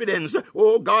confidence.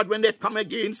 Oh God, when they come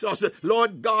against us,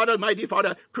 Lord God Almighty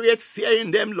Father, create fear in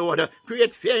them, Lord.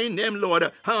 Create fear in them,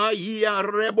 Lord.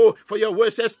 For your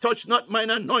word says, touch not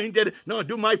mine anointed, nor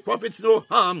do my prophets no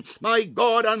harm. My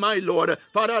God and my Lord.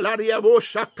 Father,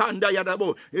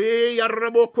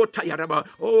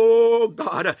 oh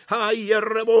God,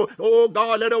 oh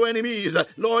God, let our enemies,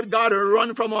 Lord God,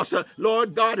 run from us,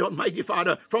 Lord God Almighty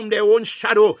Father, from their own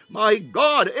shadow. My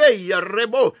God,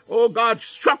 oh God,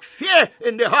 struck fear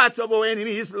in the hearts of our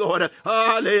enemies, Lord.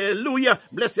 Hallelujah.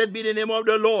 Blessed be the name of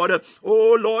the Lord.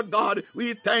 Oh Lord God,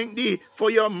 we thank thee for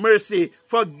your mercy,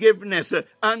 forgiveness,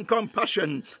 and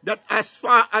compassion, that as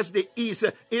far as the east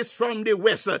is from the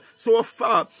west, so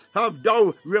far have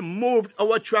thou removed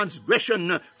our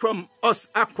transgression from us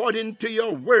according to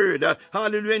your word.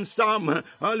 Hallelujah. In Psalm,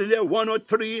 hallelujah,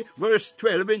 103 verse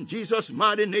 12, in Jesus'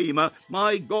 mighty name.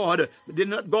 My God, did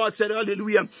not God say,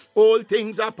 hallelujah, all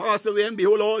things are passed away, and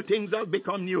behold, all things have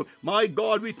become new. My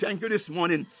God, we thank you this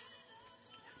morning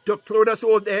to clothe us,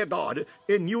 oh dear God,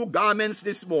 in new garments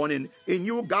this morning. In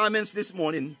new garments this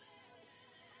morning.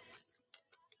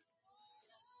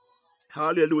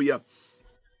 Hallelujah.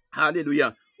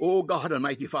 Hallelujah. Oh God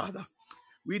Almighty Father,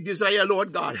 we desire,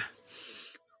 Lord God,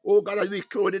 oh God, as we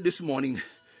clothe it this morning,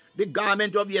 the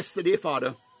garment of yesterday,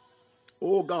 Father.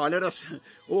 Oh God, let us,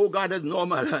 oh God, as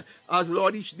normal, as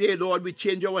Lord, each day, Lord, we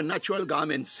change our natural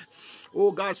garments.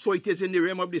 Oh God, so it is in the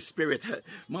realm of the Spirit.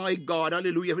 My God,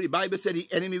 hallelujah. The Bible said the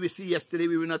enemy we see yesterday,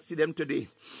 we will not see them today.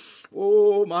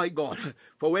 Oh my God,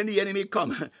 for when the enemy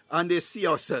come and they see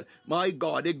us, my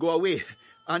God, they go away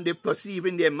and they perceive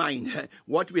in their mind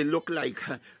what we look like.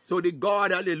 So the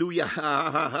God, hallelujah,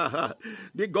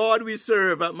 the God we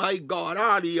serve, my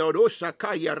God,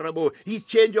 He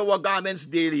changes our garments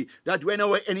daily, that when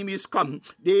our enemies come,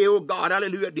 they, oh God,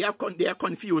 hallelujah, they are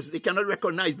confused. They cannot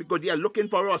recognize because they are looking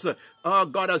for us, oh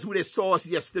God, as who they saw us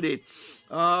yesterday.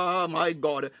 My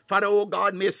God. Father, oh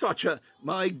God, may such,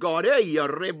 my God, as you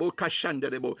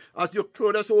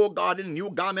clothe us, oh God, in new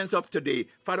garments of today.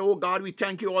 Father, oh God, we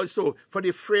thank you also for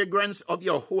the fragrance of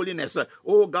your holiness,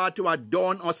 oh God, to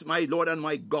adorn us, my Lord and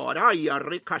my God. Oh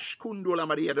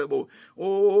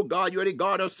God, you are the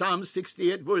God of Psalm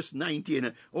 68 verse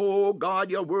 19. Oh God,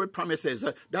 your word promises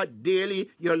that daily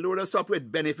you load us up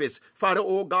with benefits. Father,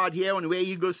 oh God, here on Where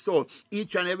Eagles Soar,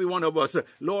 each and every one of us,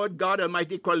 Lord God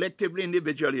Almighty, collectively,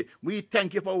 individually, we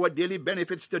thank you for our daily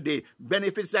benefits today,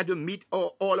 benefits that will meet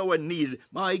all our needs,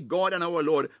 my God and our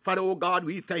Lord. Father, oh God,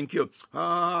 we thank you.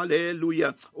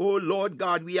 Hallelujah. Oh Lord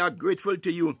God, we are grateful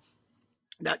to you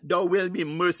that thou wilt be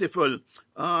merciful,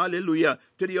 hallelujah,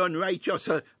 to the unrighteous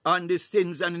and the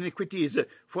sins and iniquities,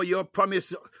 for your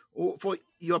promise, for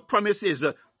your promises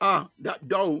are that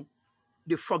thou,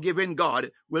 the forgiving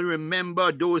God, will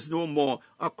remember those no more,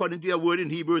 according to your word in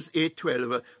Hebrews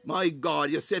 8:12. My God,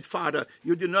 you said, Father,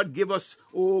 you do not give us,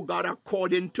 oh God,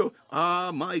 according to,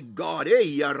 my God,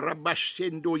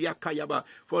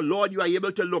 for Lord, you are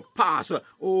able to look past,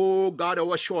 oh God,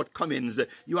 our shortcomings.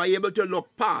 You are able to look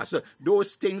past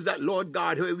those things that, Lord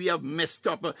God, where we have messed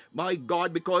up, my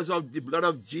God, because of the blood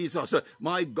of Jesus.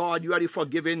 My God, you are the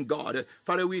forgiving God.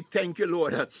 Father, we thank you,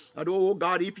 Lord, that, oh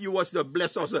God, if you was to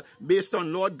bless us based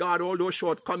on, Lord God, all those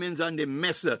shortcomings and the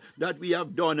mess that we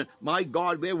have done, my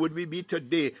God, where would we be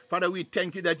today? Father, we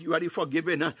thank you that you are the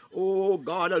forgiving, oh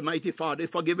God Almighty Father,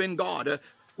 forgiving God,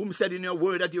 whom said in your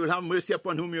word that you will have mercy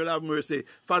upon whom you will have mercy.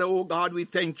 Father, oh God, we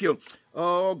thank you.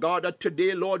 Oh God, that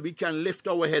today, Lord, we can lift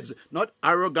our heads, not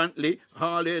arrogantly,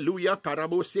 hallelujah,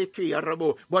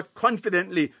 but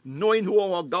confidently, knowing who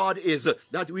our God is,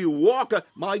 that we walk,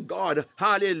 my God,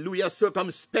 hallelujah,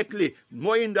 circumspectly,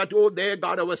 knowing that, oh dear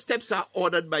God, our steps are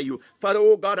ordered by you. Father,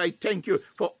 oh God, I thank you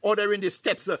for ordering the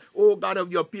steps, oh God,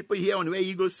 of your people here on Where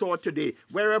Eagles Soar today.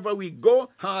 Wherever we go,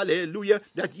 hallelujah,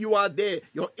 that you are there.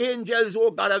 Your angels,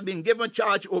 oh God, have been given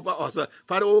charge over us.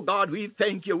 Father, oh God, we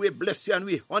thank you, we bless you, and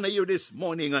we honor you this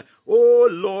morning. Oh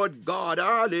Lord God,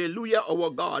 hallelujah, our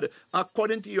God,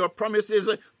 according to your promises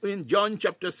in John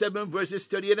chapter 7, verses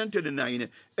 38 and 39,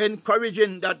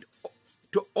 encouraging that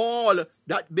to all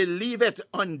that believeth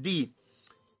on thee,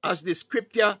 as the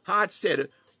scripture had said,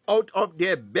 out of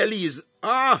their bellies,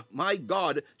 my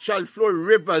God, shall flow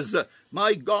rivers,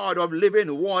 my God, of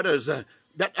living waters,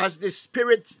 that as the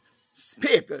Spirit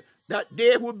spake, that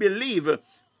they who believe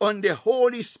on the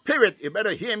Holy Spirit, you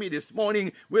better hear me this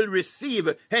morning, will receive,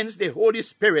 hence the Holy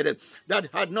Spirit that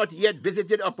had not yet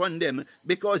visited upon them,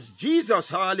 because Jesus,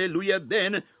 hallelujah,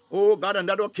 then, oh God, on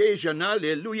that occasion,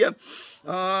 hallelujah,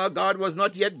 God was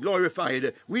not yet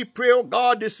glorified. We pray, oh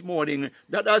God, this morning,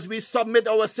 that as we submit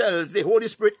ourselves, the Holy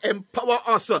Spirit empower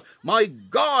us, my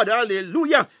God,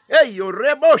 hallelujah, hey,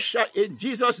 Rebosha, in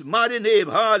Jesus' mighty name,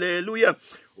 hallelujah.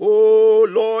 Oh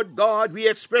Lord God, we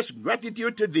express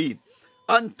gratitude to thee,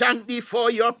 and thank thee for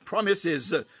your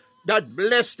promises, that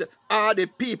blessed are the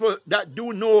people that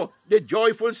do know the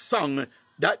joyful song,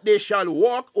 that they shall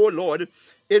walk, O Lord,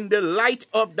 in the light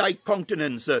of thy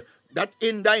countenance, that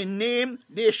in thy name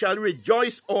they shall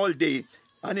rejoice all day,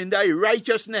 and in thy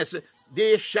righteousness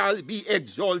they shall be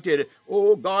exalted.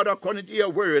 Oh God, according to your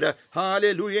word,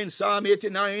 hallelujah, in Psalm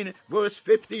 89, verse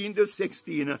 15 to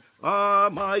 16.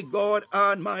 My God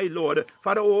and my Lord.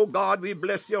 Father, oh God, we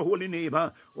bless your holy name.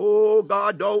 Oh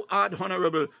God, thou art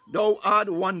honorable, thou art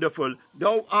wonderful,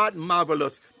 thou art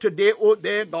marvelous. Today, oh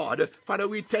dear God, Father,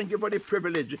 we thank you for the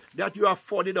privilege that you have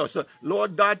afforded us,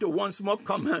 Lord God, to once more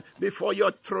come before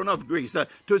your throne of grace,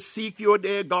 to seek you,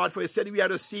 dear God, for you said we are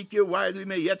to seek you while we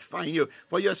may yet find you,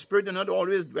 for your spirit does not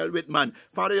always dwell with man.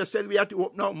 Father, you said we have to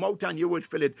open our mouth and you would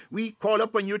fill it. We call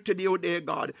upon you today, oh dear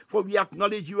God, for we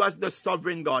acknowledge you as the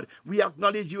sovereign God. We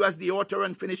acknowledge you as the author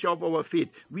and finisher of our faith.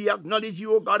 We acknowledge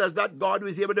you, O God, as that God who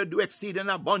is able to do exceeding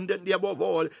abundantly above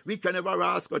all we can ever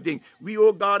ask or think. We,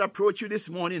 O God, approach you this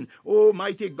morning,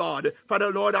 Almighty God,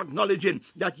 Father, Lord, acknowledging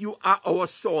that you are our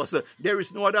source. There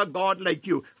is no other God like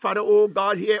you. Father, O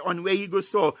God, here on Where Eagles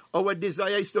Soar, our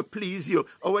desire is to please you.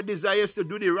 Our desire is to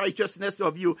do the righteousness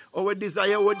of you. Our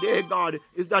desire, O dear God,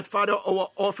 is that, Father,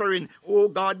 our offering, O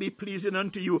God, be pleasing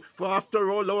unto you. For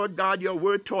after all, Lord God, your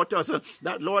word taught us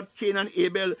that, Lord, Cain and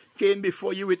Abel came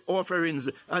before you with offerings,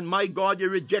 and my God, you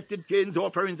rejected Cain's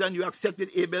offerings and you accepted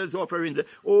Abel's offerings.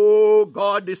 Oh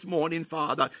God, this morning,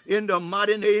 Father, in the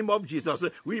mighty name of Jesus,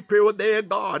 we pray, oh dear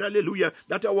God, hallelujah,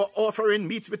 that our offering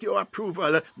meets with your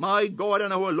approval, my God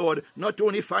and our Lord, not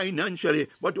only financially,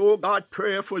 but, oh God,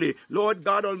 prayerfully, Lord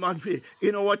God Almighty,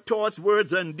 in our thoughts,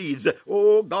 words, and deeds.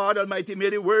 Oh God Almighty, may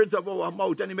the words of our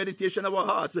mouth and the meditation of our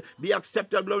hearts be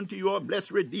acceptable unto you, our blessed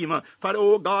Redeemer. Father,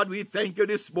 oh God, we thank you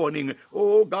this morning,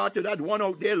 oh God, to that one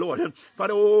out there, Lord,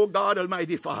 Father, oh God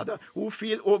Almighty, Father, who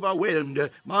feel overwhelmed,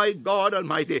 my God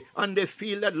Almighty, and they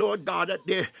feel that, Lord God,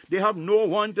 that they have no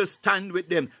one to stand with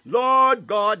them. Lord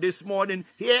God, this morning,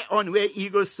 here on Where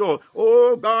Eagles Soar,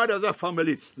 oh God, as a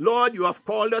family, Lord, you have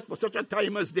called us for such a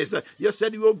time as this. You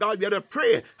said, oh God, we are to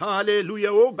pray, hallelujah,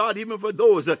 oh God, even for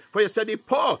those, for you said the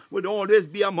poor would always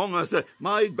be among us.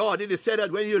 My God, it is said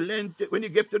that when you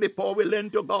give to the poor, we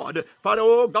lend to God. Father,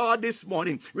 oh God, this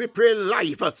morning, we pray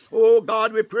life. Oh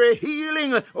God, we pray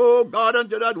healing. Oh God,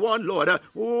 unto that one, Lord.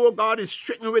 Oh God, is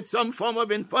stricken with some form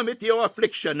of infirmity or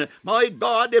affliction. My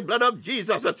God, the blood of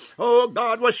Jesus, oh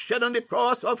God, was shed on the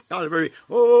cross of Calvary.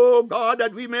 Oh God,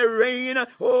 that we may reign,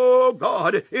 oh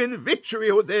God, in victory,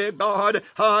 oh dear God.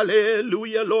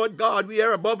 Hallelujah, Lord God, we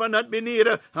are above and not beneath.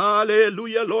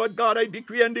 Hallelujah, Lord God, I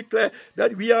decree and declare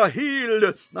that we are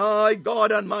healed, my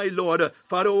God and my Lord.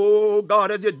 Father, oh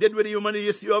God, as you did with the human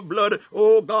issue of blood,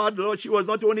 oh God, Lord, she was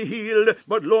not only healed,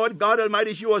 but Lord God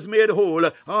Almighty, she was made whole.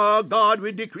 God,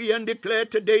 we decree and declare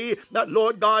today that,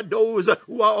 Lord God, those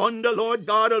who are under, Lord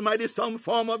God Almighty, some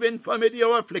form of infirmity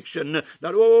or affliction,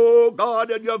 that, oh God,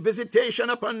 that your visitation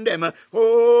upon them,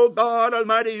 oh God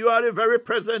Almighty, you are the very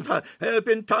present help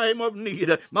in time of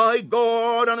need. My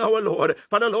God and our Lord,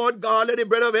 Father, Lord God, let the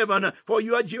bread of heaven, for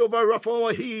you are Jehovah Rapha,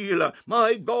 our healer.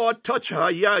 My God, touch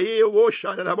her.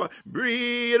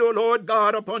 Breathe, oh Lord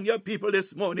God, upon your people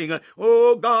this morning. Oh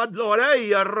Oh God, Lord,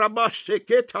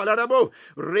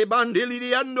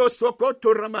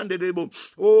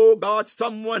 oh God,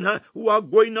 someone who are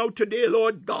going out today,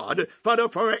 Lord God, Father,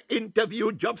 for an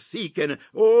interview, job seeking.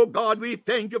 Oh God, we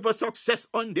thank you for success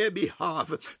on their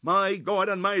behalf. My God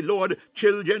and my Lord,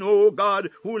 children, oh God,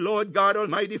 who, Lord God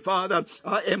Almighty Father,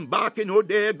 are embarking, oh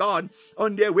dear God,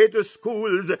 on their way to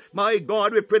schools. My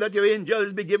God, we pray that your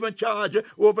angels be given charge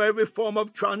over every form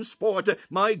of transport.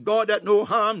 My God, that no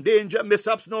harm, danger,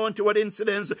 mishaps, no untoward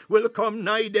incidents will come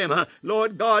nigh them.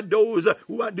 Lord God, those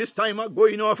who at this time are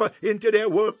going off into their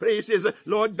workplaces,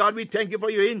 Lord God, we thank you for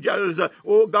your angels,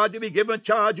 oh God, to be given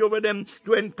charge over them,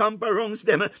 to encamp amongst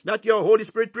them, that your Holy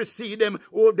Spirit precede them,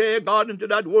 oh dear God, into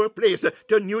that workplace,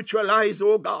 to neutralize,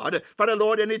 oh God, Father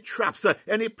Lord, any traps,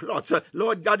 any plots,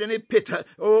 Lord God, any pit,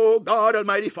 oh God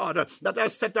Almighty Father, that are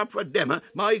set up for them.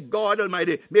 My God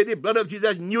Almighty, may the blood of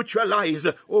Jesus neutralize,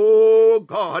 oh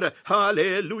God,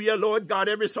 hallelujah, Lord God,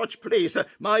 every such place,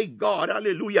 my God,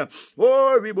 hallelujah.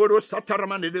 Oh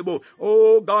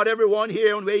God, everyone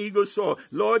here on Where Eagles Soar,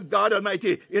 Lord God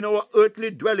Almighty, in our earthly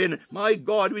dwelling, my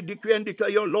God, we decree and declare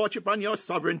your lordship and your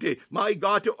sovereignty, my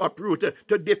God, to uproot,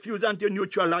 to diffuse and to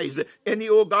neutralize any,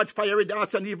 oh God, fiery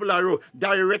darts and evil arrow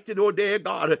directed, oh dear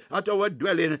God, at our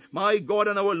dwelling, my God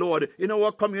and our Lord, in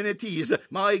our communities,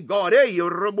 my God,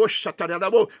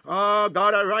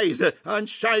 God, arise and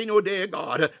shine, oh dear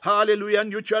God, hallelujah,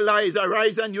 neutralize,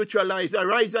 arise and neutralize,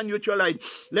 arise and neutralize.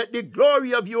 Let the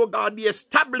glory of your God be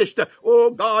established, oh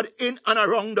God, in and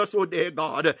around us, oh dear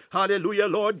God, hallelujah,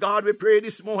 Lord God, we pray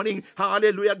this morning,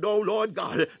 hallelujah, thou Lord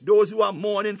God, those who are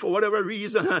mourning for whatever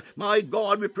reason, my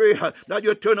God, we pray that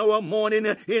you turn our mourning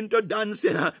into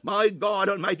dancing, my God,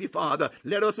 Almighty Father.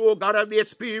 Let us, oh God, have the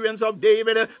experience of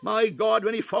David, my God,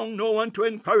 when he found no one to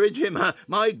encourage him.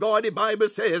 My God, the Bible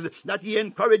says that he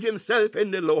encouraged himself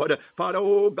in the Lord. Father,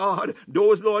 oh God,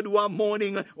 those, Lord, who are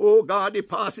mourning, oh God, the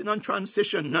passing and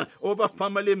transition of a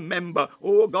family member,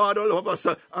 oh God, all of us,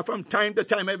 from time to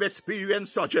time have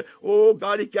experienced such. Oh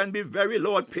God, it can be very,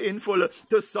 Lord, painful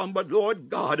to some, but Lord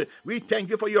God, we thank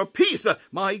you for your peace,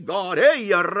 my God, hey,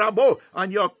 Rabo,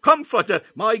 and your comfort,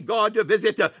 my God, to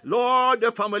visit, Lord,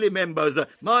 the family members,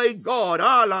 my God,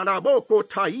 Rabo,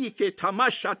 Taike,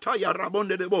 Tamasha, Taya,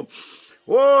 Rabonde, Debo.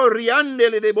 Oh,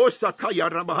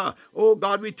 oh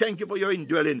God, we thank you for your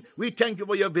indwelling. We thank you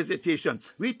for your visitation.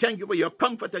 We thank you for your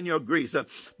comfort and your grace.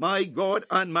 My God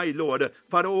and my Lord.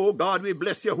 Father, oh God, we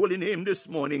bless your holy name this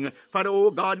morning. Father,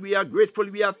 oh God, we are grateful,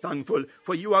 we are thankful.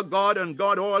 For you are God and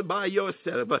God all by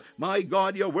yourself. My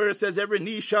God, your word says every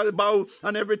knee shall bow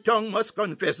and every tongue must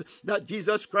confess that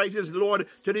Jesus Christ is Lord,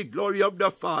 to the glory of the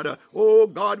Father. Oh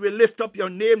God, we lift up your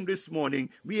name this morning.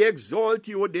 We exalt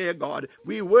you, dear God.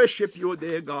 We worship you,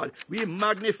 dear God. We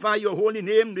magnify your holy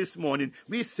name this morning.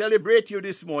 We celebrate you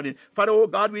this morning. Father, oh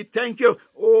God, we thank you,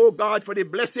 oh God, for the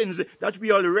blessings that we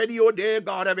already, oh dear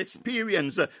God, have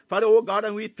experienced. Father, oh God,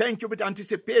 and we thank you with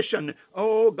anticipation.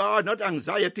 Oh God, not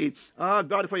anxiety. Ah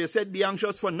God, for you said, be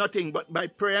anxious for nothing, but by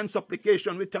prayer and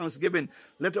supplication with thanksgiving,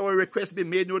 let our requests be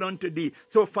made known unto thee.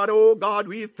 So, Father, oh God,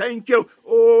 we thank you,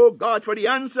 oh God, for the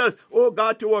answers, oh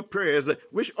God, to our prayers,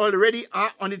 which already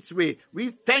are on its way.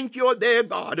 We thank you, dear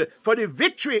God, for the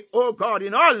victory, oh God,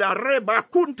 in all la reba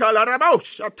kunta la rabo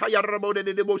shataya rabo de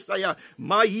debo saya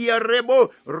maya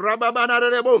rebo rababana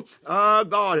rebo. Ah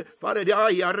God, Father,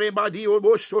 ya reba di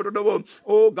obo shodobo.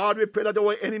 Oh God, we pray that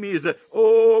our enemies,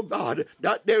 oh God,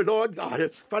 that they, Lord God,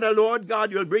 Father, Lord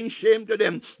God, you'll bring shame to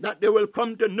them, that they will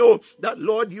come to know that,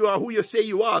 Lord, you are who you say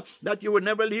you are, that you will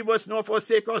never leave us nor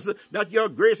forsake us, that your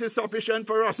grace is sufficient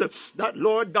for us, that,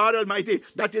 Lord God Almighty,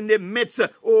 that in the midst,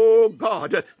 oh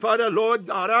God, Father, Lord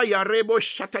God,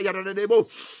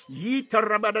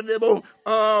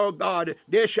 oh God,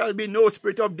 there shall be no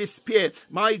spirit of despair,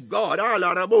 my God.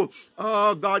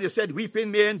 Oh God, you said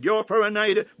weeping may endure for a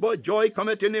night, but joy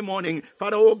cometh in the morning.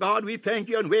 Father, oh God, we thank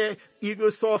you, and where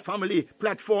Eagles Soar family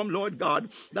platform, Lord God,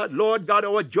 that, Lord God,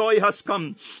 our joy has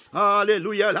come.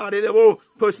 Hallelujah, hallelujah.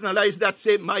 Personalize that,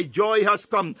 say, my joy has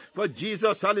come, for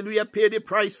Jesus, hallelujah, paid the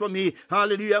price for me.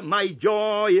 Hallelujah, my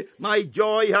joy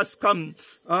has come.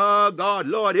 God,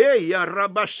 Lord, hey,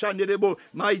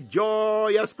 my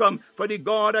joy has come, for the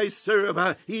God I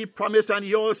serve, he promised and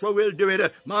he also will do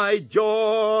it. My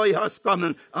joy has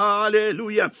come.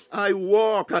 Hallelujah. I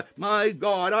walk, my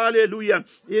God, hallelujah,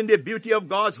 in the beauty of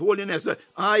God's holiness.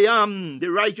 I am the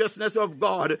righteousness of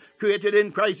God, created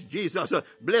in Christ Jesus.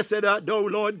 Blessed art thou,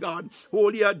 Lord God. Holy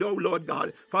holy art thou, Lord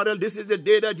God. Father, this is the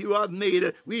day that you have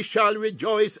made. We shall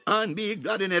rejoice and be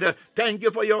glad in it. Thank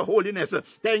you for your holiness.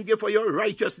 Thank you for your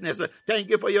righteousness. Thank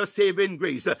you for your saving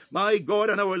grace. My God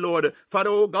and our Lord. Father,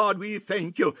 oh God, we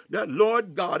thank you that,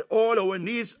 Lord God, all our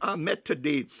needs are met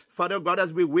today. Father God,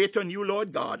 as we wait on you,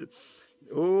 Lord God.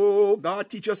 Oh God,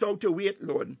 teach us how to wait,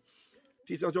 Lord.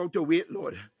 Teach us how to wait,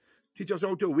 Lord. Teach us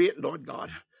how to wait, Lord God.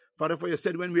 Father, for you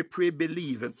said when we pray,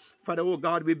 believe. Father, oh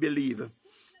God, we believe.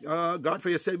 God, for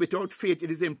you said without faith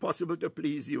it is impossible to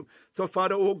please you. So,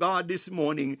 Father, oh God, this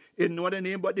morning, in no other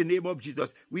name but the name of Jesus,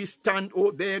 we stand,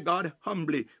 oh there, God,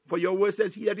 humbly. For your word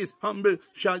says, he that is humble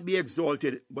shall be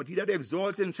exalted, but he that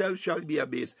exalts himself shall be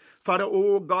abased. Father,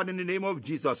 oh God, in the name of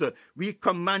Jesus, we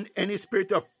command any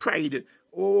spirit of pride,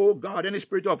 oh God, any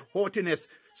spirit of haughtiness,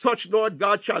 such, Lord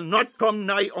God, shall not come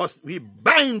nigh us. We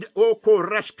bind, O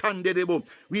Koresh Kandedebo.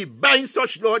 We bind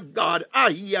such, Lord God.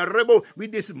 We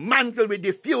dismantle, we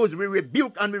diffuse, we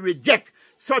rebuke, and we reject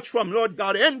such from, Lord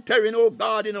God, entering, O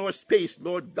God, in our space,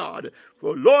 Lord God.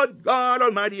 For Lord God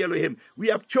Almighty Elohim, we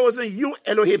have chosen you,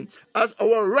 Elohim, as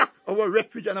our rock, our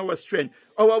refuge, and our strength,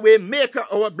 our way maker,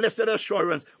 our blessed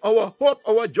assurance, our hope,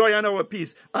 our joy, and our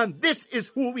peace. And this is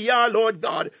who we are, Lord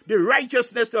God, the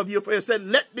righteousness of you. For you said,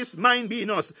 let this mind be in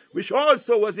us, which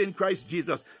also was in Christ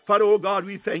Jesus. Father, oh God,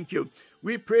 we thank you.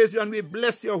 We praise you and we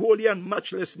bless your holy and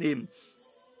matchless name.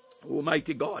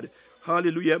 Almighty God.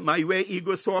 Hallelujah. My way,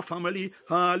 Eagle Soar family.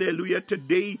 Hallelujah.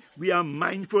 Today we are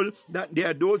mindful that there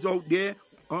are those out there,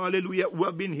 hallelujah, who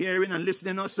have been hearing and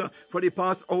listening to us for the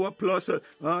past hour plus.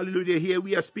 Hallelujah. Here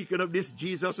we are speaking of this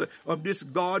Jesus, of this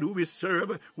God who we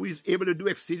serve, who is able to do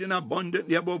exceeding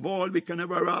abundantly above all we can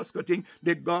ever ask or think.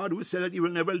 The God who said that he will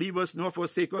never leave us nor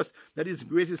forsake us, that his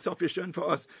grace is sufficient for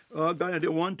us. God, and they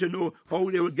want to know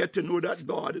how they will get to know that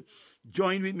God.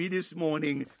 Join with me this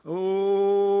morning,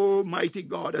 oh mighty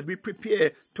God, as we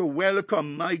prepare to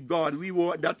welcome, my God. We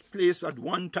were at that place at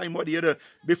one time or the other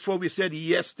before we said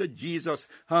yes to Jesus.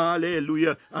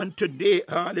 Hallelujah. And today,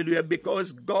 hallelujah,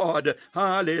 because God,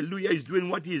 hallelujah, is doing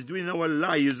what he's doing in our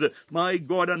lives, my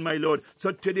God and my Lord.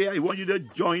 So today I want you to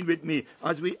join with me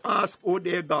as we ask, oh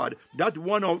dear God, that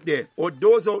one out there, or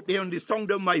those out there on the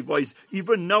sound of my voice,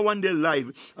 even now on the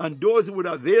live, and those who would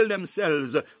avail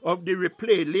themselves of the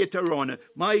replay later on.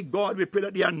 My God, we pray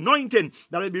that the anointing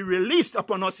that will be released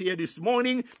upon us here this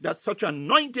morning, that such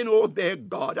anointing, oh their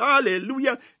God,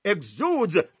 hallelujah,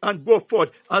 exudes and go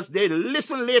forth as they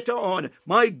listen later on.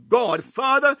 My God,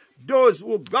 Father, those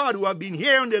who, God, who have been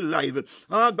here on the live,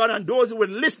 God, and those who will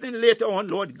listening later on,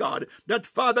 Lord God, that,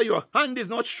 Father, your hand is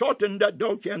not shortened that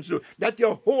thou canst do, that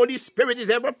your Holy Spirit is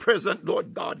ever present,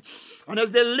 Lord God. And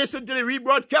as they listen to the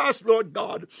rebroadcast, Lord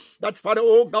God, that, Father,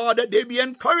 oh God, that they be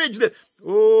encouraged.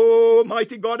 Oh,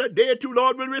 mighty God, that they too,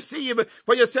 Lord, will receive.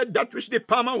 For you said that which the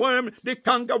palmer worm, the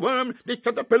canker worm, the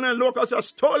caterpillar and locust are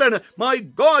stolen. My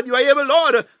God, you are able,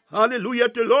 Lord, hallelujah,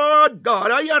 to Lord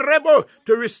God, I am able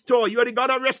to restore. You are the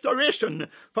God of restoration.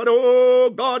 Father,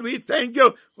 oh God, we thank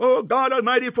you, oh God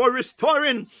Almighty, for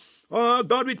restoring. Oh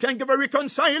God, we thank you for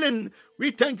reconciling.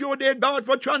 We thank you, oh dear God,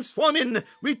 for transforming.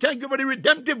 We thank you for the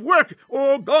redemptive work.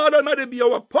 Oh God Almighty, be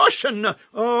our portion.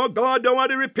 Oh God, thou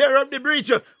art the repairer of the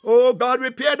breach. Oh God,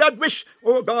 repair that which,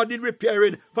 oh God, did repair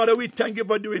it. Father, we thank you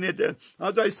for doing it.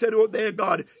 As I said, oh dear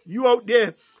God, you out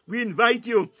there, we invite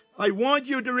you. I want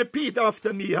you to repeat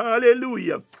after me.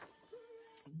 Hallelujah.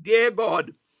 Dear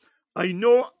God, I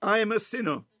know I am a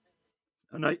sinner,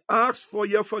 and I ask for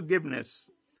your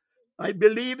forgiveness. I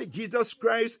believe Jesus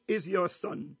Christ is your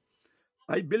Son.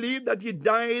 I believe that he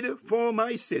died for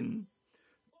my sin,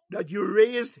 that you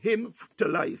raised him to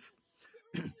life.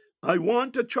 I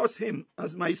want to trust him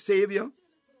as my Savior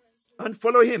and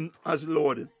follow him as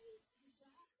Lord.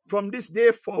 From this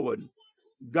day forward,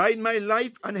 guide my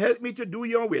life and help me to do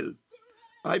your will.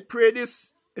 I pray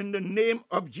this in the name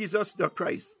of Jesus the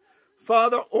Christ.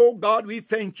 Father, oh God, we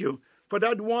thank you for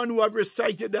that one who have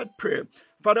recited that prayer.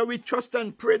 Father, we trust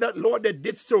and pray that, Lord, they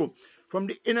did so from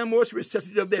the innermost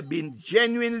recesses of their being,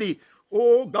 genuinely,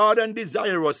 oh God, and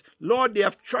desirous. Lord, they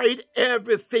have tried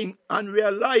everything and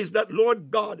realized that, Lord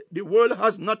God, the world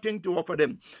has nothing to offer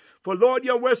them. For, Lord,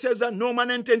 your word says that no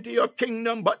man enter into your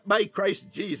kingdom but by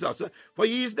Christ Jesus. For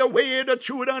he is the way, the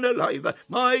truth, and the life.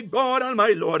 My God and my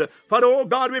Lord. Father, oh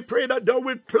God, we pray that thou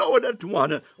wilt clothe that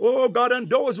one. Oh God, and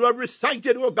those who have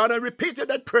recited, oh God, and repeated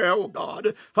that prayer, oh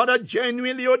God. Father,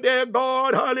 genuinely, oh dear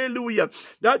God, hallelujah.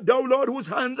 That thou, Lord, whose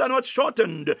hands are not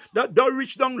shortened, that thou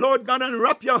reach down, Lord God, and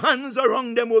wrap your hands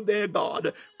around them, oh dear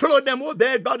God. Clothe them, oh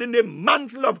dear God, in the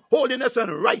mantle of holiness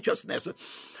and righteousness.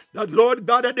 that, Lord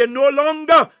God, that they no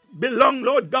longer belong,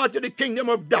 Lord God, to the kingdom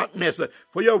of darkness.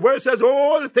 For your word says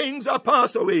all things are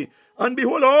passed away, and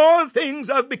behold, all things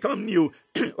have become new.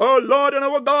 Oh Lord and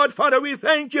our God, Father, we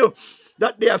thank you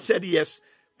that they have said yes.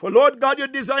 For Lord God, you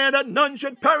desire that none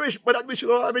should perish, but that we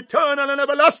should all have eternal and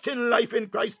everlasting life in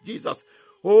Christ Jesus.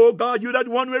 Oh God, you that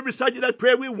one will recite that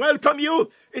prayer, we welcome you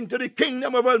into the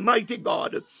kingdom of Almighty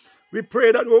God. We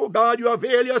pray that, oh God, you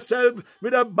avail yourself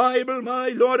with a Bible, my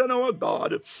Lord and our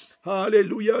God.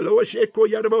 Hallelujah.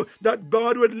 That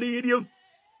God would lead you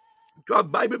to a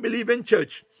Bible-believing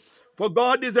church. For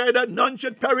God desired that none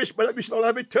should perish, but that we should all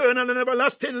have eternal and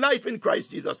everlasting life in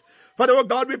Christ Jesus. Father, oh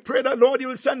God, we pray that, Lord, you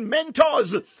will send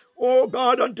mentors, oh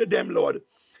God, unto them, Lord,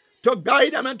 to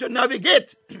guide them and to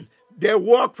navigate their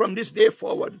walk from this day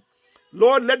forward.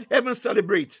 Lord, let heaven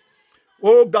celebrate.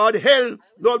 Oh God, hell,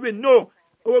 Lord, we know,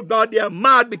 oh God, they are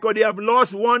mad because they have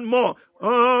lost one more.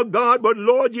 Oh God, but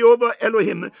Lord Jehovah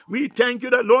Elohim, we thank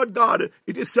you that, Lord God,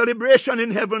 it is celebration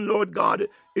in heaven, Lord God.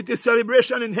 It is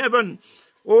celebration in heaven.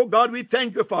 Oh God, we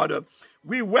thank you, Father.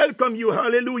 We welcome you,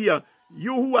 hallelujah.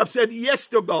 You who have said yes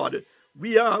to God.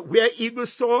 We are where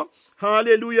eagles soar,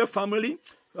 hallelujah, family.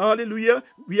 Hallelujah.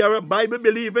 We are a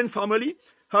Bible-believing family.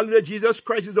 Hallelujah. Jesus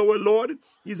Christ is our Lord.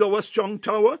 He's our strong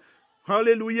tower.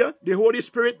 Hallelujah. The Holy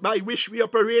Spirit by which we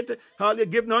operate, hallelujah,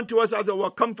 given unto us as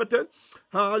our comforter.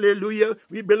 Hallelujah.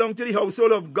 We belong to the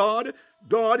household of God.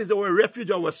 God is our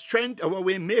refuge, our strength, our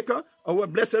way maker, our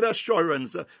blessed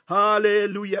assurance.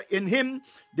 Hallelujah. In him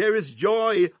there is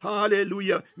joy.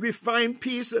 Hallelujah. We find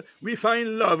peace. We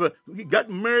find love. We got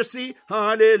mercy.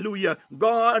 Hallelujah.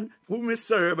 God whom we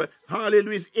serve,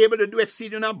 hallelujah, is able to do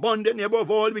exceeding abundantly above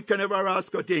all we can ever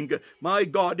ask or think. My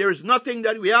God, there is nothing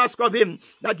that we ask of him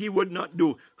that he would not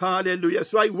do. Hallelujah.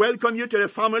 So I welcome you to the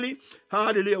family.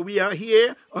 Hallelujah. We are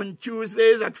here on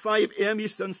Tuesdays at 5 a.m.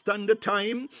 Eastern Standard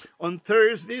Time. On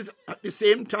Thursdays at the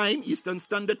same time, Eastern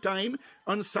Standard Time.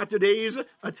 On Saturdays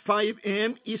at 5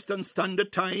 a.m. Eastern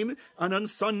Standard Time. And on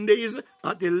Sundays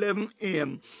at 11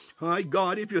 a.m. My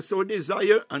God, if you so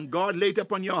desire, and God laid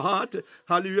upon your heart,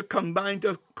 hallelujah, come by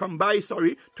to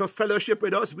fellowship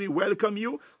with us. We welcome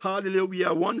you. Hallelujah, we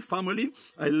are one family.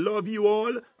 I love you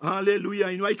all. Hallelujah.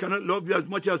 I know I cannot love you as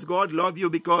much as God loves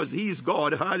you because he's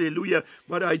God. Hallelujah.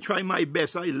 But I try my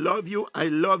best. I love you. I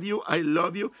love you. I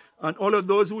love you. And all of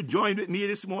those who joined with me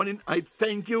this morning, I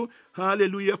thank you,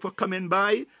 hallelujah, for coming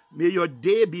by. May your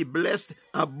day be blessed,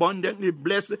 abundantly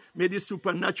blessed. May the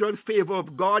supernatural favor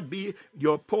of God be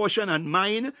your portion and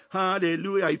mine.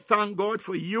 Hallelujah. I thank God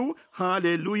for you.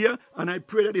 Hallelujah. And I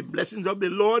pray that the blessings of the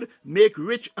Lord make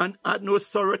rich and add no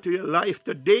sorrow to your life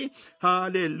today.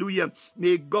 Hallelujah.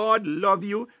 May God love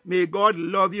you. May God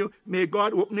love you. May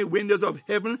God open the windows of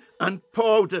heaven and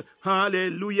pour out,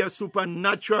 hallelujah,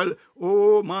 supernatural,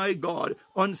 oh my God,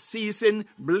 unceasing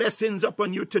blessings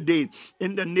upon you today.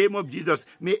 In the name of Jesus,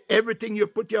 may everything you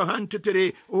put your hand to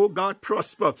today, oh God,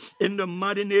 prosper in the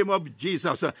mighty name of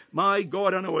Jesus, my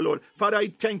God and our Lord. Father,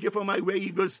 I thank you for my Where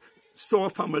Eagles Soar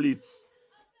family.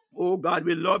 Oh God,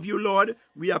 we love you, Lord.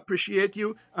 We appreciate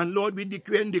you. And Lord, we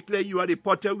decree and declare you are the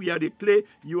potter, we are the clay,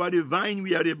 you are the vine,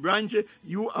 we are the branch.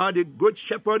 You are the good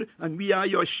shepherd, and we are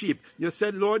your sheep. You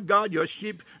said, Lord God, your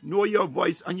sheep know your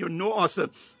voice, and you know us.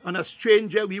 And a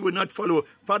stranger we will not follow.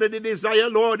 Father, the desire,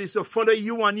 Lord, is to follow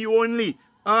you and you only.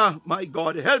 Ah, my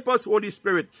God, help us, Holy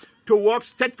Spirit, to walk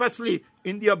steadfastly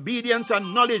in the obedience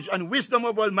and knowledge and wisdom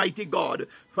of Almighty God.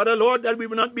 Father, Lord, that we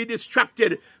will not be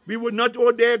distracted. We would not,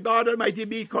 oh dear God Almighty,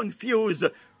 be confused.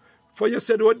 For you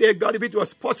said, oh dear God, if it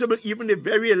was possible, even the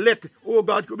very elect, oh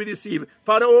God, could be deceived.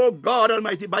 Father, oh God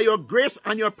Almighty, by your grace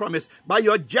and your promise, by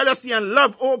your jealousy and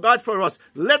love, oh God, for us,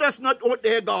 let us not, oh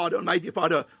dear God Almighty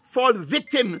Father, fall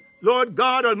victim, Lord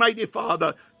God Almighty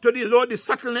Father, to the Lord, the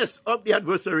subtleness of the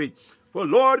adversary. For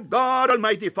Lord God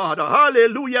Almighty Father,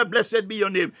 hallelujah, blessed be your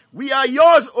name. We are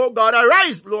yours, O God.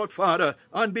 Arise, Lord Father,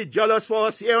 and be jealous for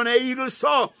us here on a eagle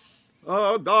soar.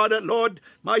 Oh God, Lord,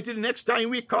 mighty, next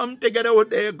time we come together with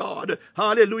their God,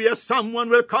 hallelujah, someone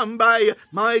will come by,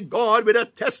 my God, with a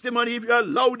testimony if you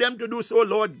allow them to do so,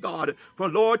 Lord God. For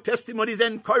Lord, testimonies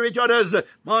encourage others.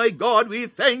 My God, we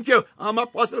thank you. I'm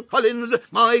Apostle Collins.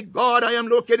 My God, I am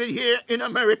located here in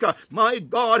America. My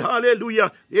God,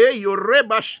 hallelujah.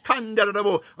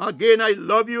 Again, I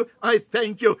love you. I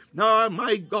thank you. Now,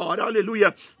 my God,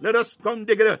 hallelujah. Let us come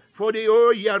together for the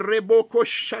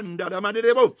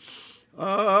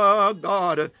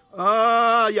God.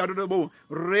 Yadabo,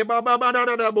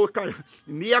 Rebababadabo,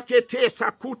 Miakete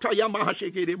Sakuta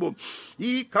Yamahashikebo,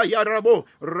 Ikayarabo,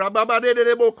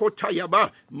 Rababadebo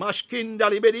Kotayaba, Mashkinda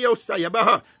Libedio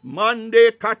Sayaba,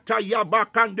 Mande Katayaba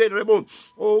Kanderebo.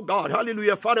 Oh God,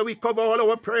 hallelujah. Father, we cover all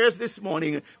our prayers this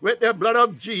morning with the blood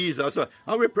of Jesus.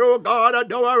 And we pray, oh God, that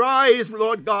thou arise,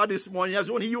 Lord God, this morning, as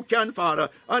only you can, Father,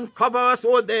 and cover us,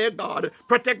 oh there, God.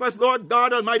 Protect us, Lord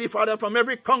God, Almighty Father, from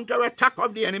every counter attack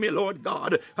of the enemy, Lord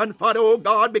God. And Father, oh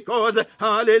God, because,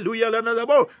 hallelujah,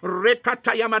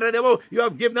 you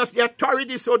have given us the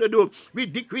authority so to do. We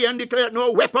decree and declare that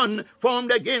no weapon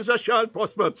formed against us shall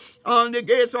prosper. And the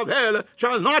gates of hell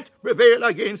shall not prevail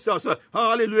against us.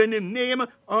 Hallelujah. In the name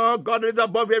of God is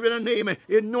above every name.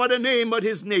 In no other name but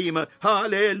his name.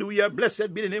 Hallelujah.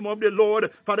 Blessed be the name of the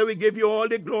Lord. Father, we give you all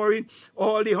the glory,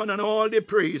 all the honor, and all the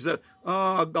praise.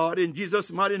 God, in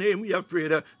Jesus' mighty name we have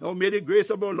prayed. Now may the grace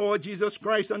of our Lord Jesus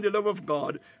Christ and the love of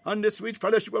God and the sweet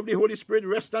fellowship of the Holy Spirit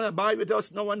rest and abide with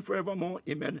us now and forevermore.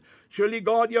 Amen. Surely,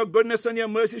 God, your goodness and your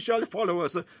mercy shall follow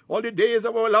us all the days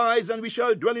of our lives, and we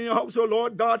shall dwell in your house, O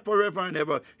Lord God, forever and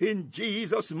ever. In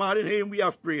Jesus' mighty name we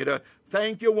have prayed.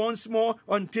 Thank you once more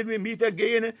until we meet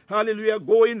again. Hallelujah.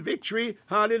 Go in victory.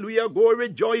 Hallelujah. Go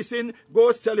rejoicing.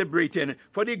 Go celebrating.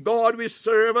 For the God we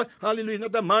serve. Hallelujah.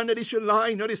 Not the man that he should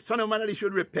lie, not the son of man that he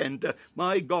should repent.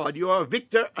 My God, you are a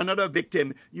victor and not a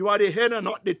victim. You are the head and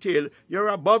not the tail. You are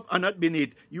above and not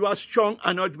beneath. You are strong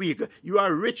and not weak. You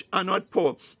are rich and not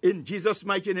poor. In Jesus'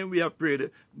 mighty name we have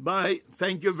prayed. Bye.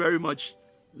 Thank you very much.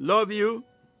 Love you.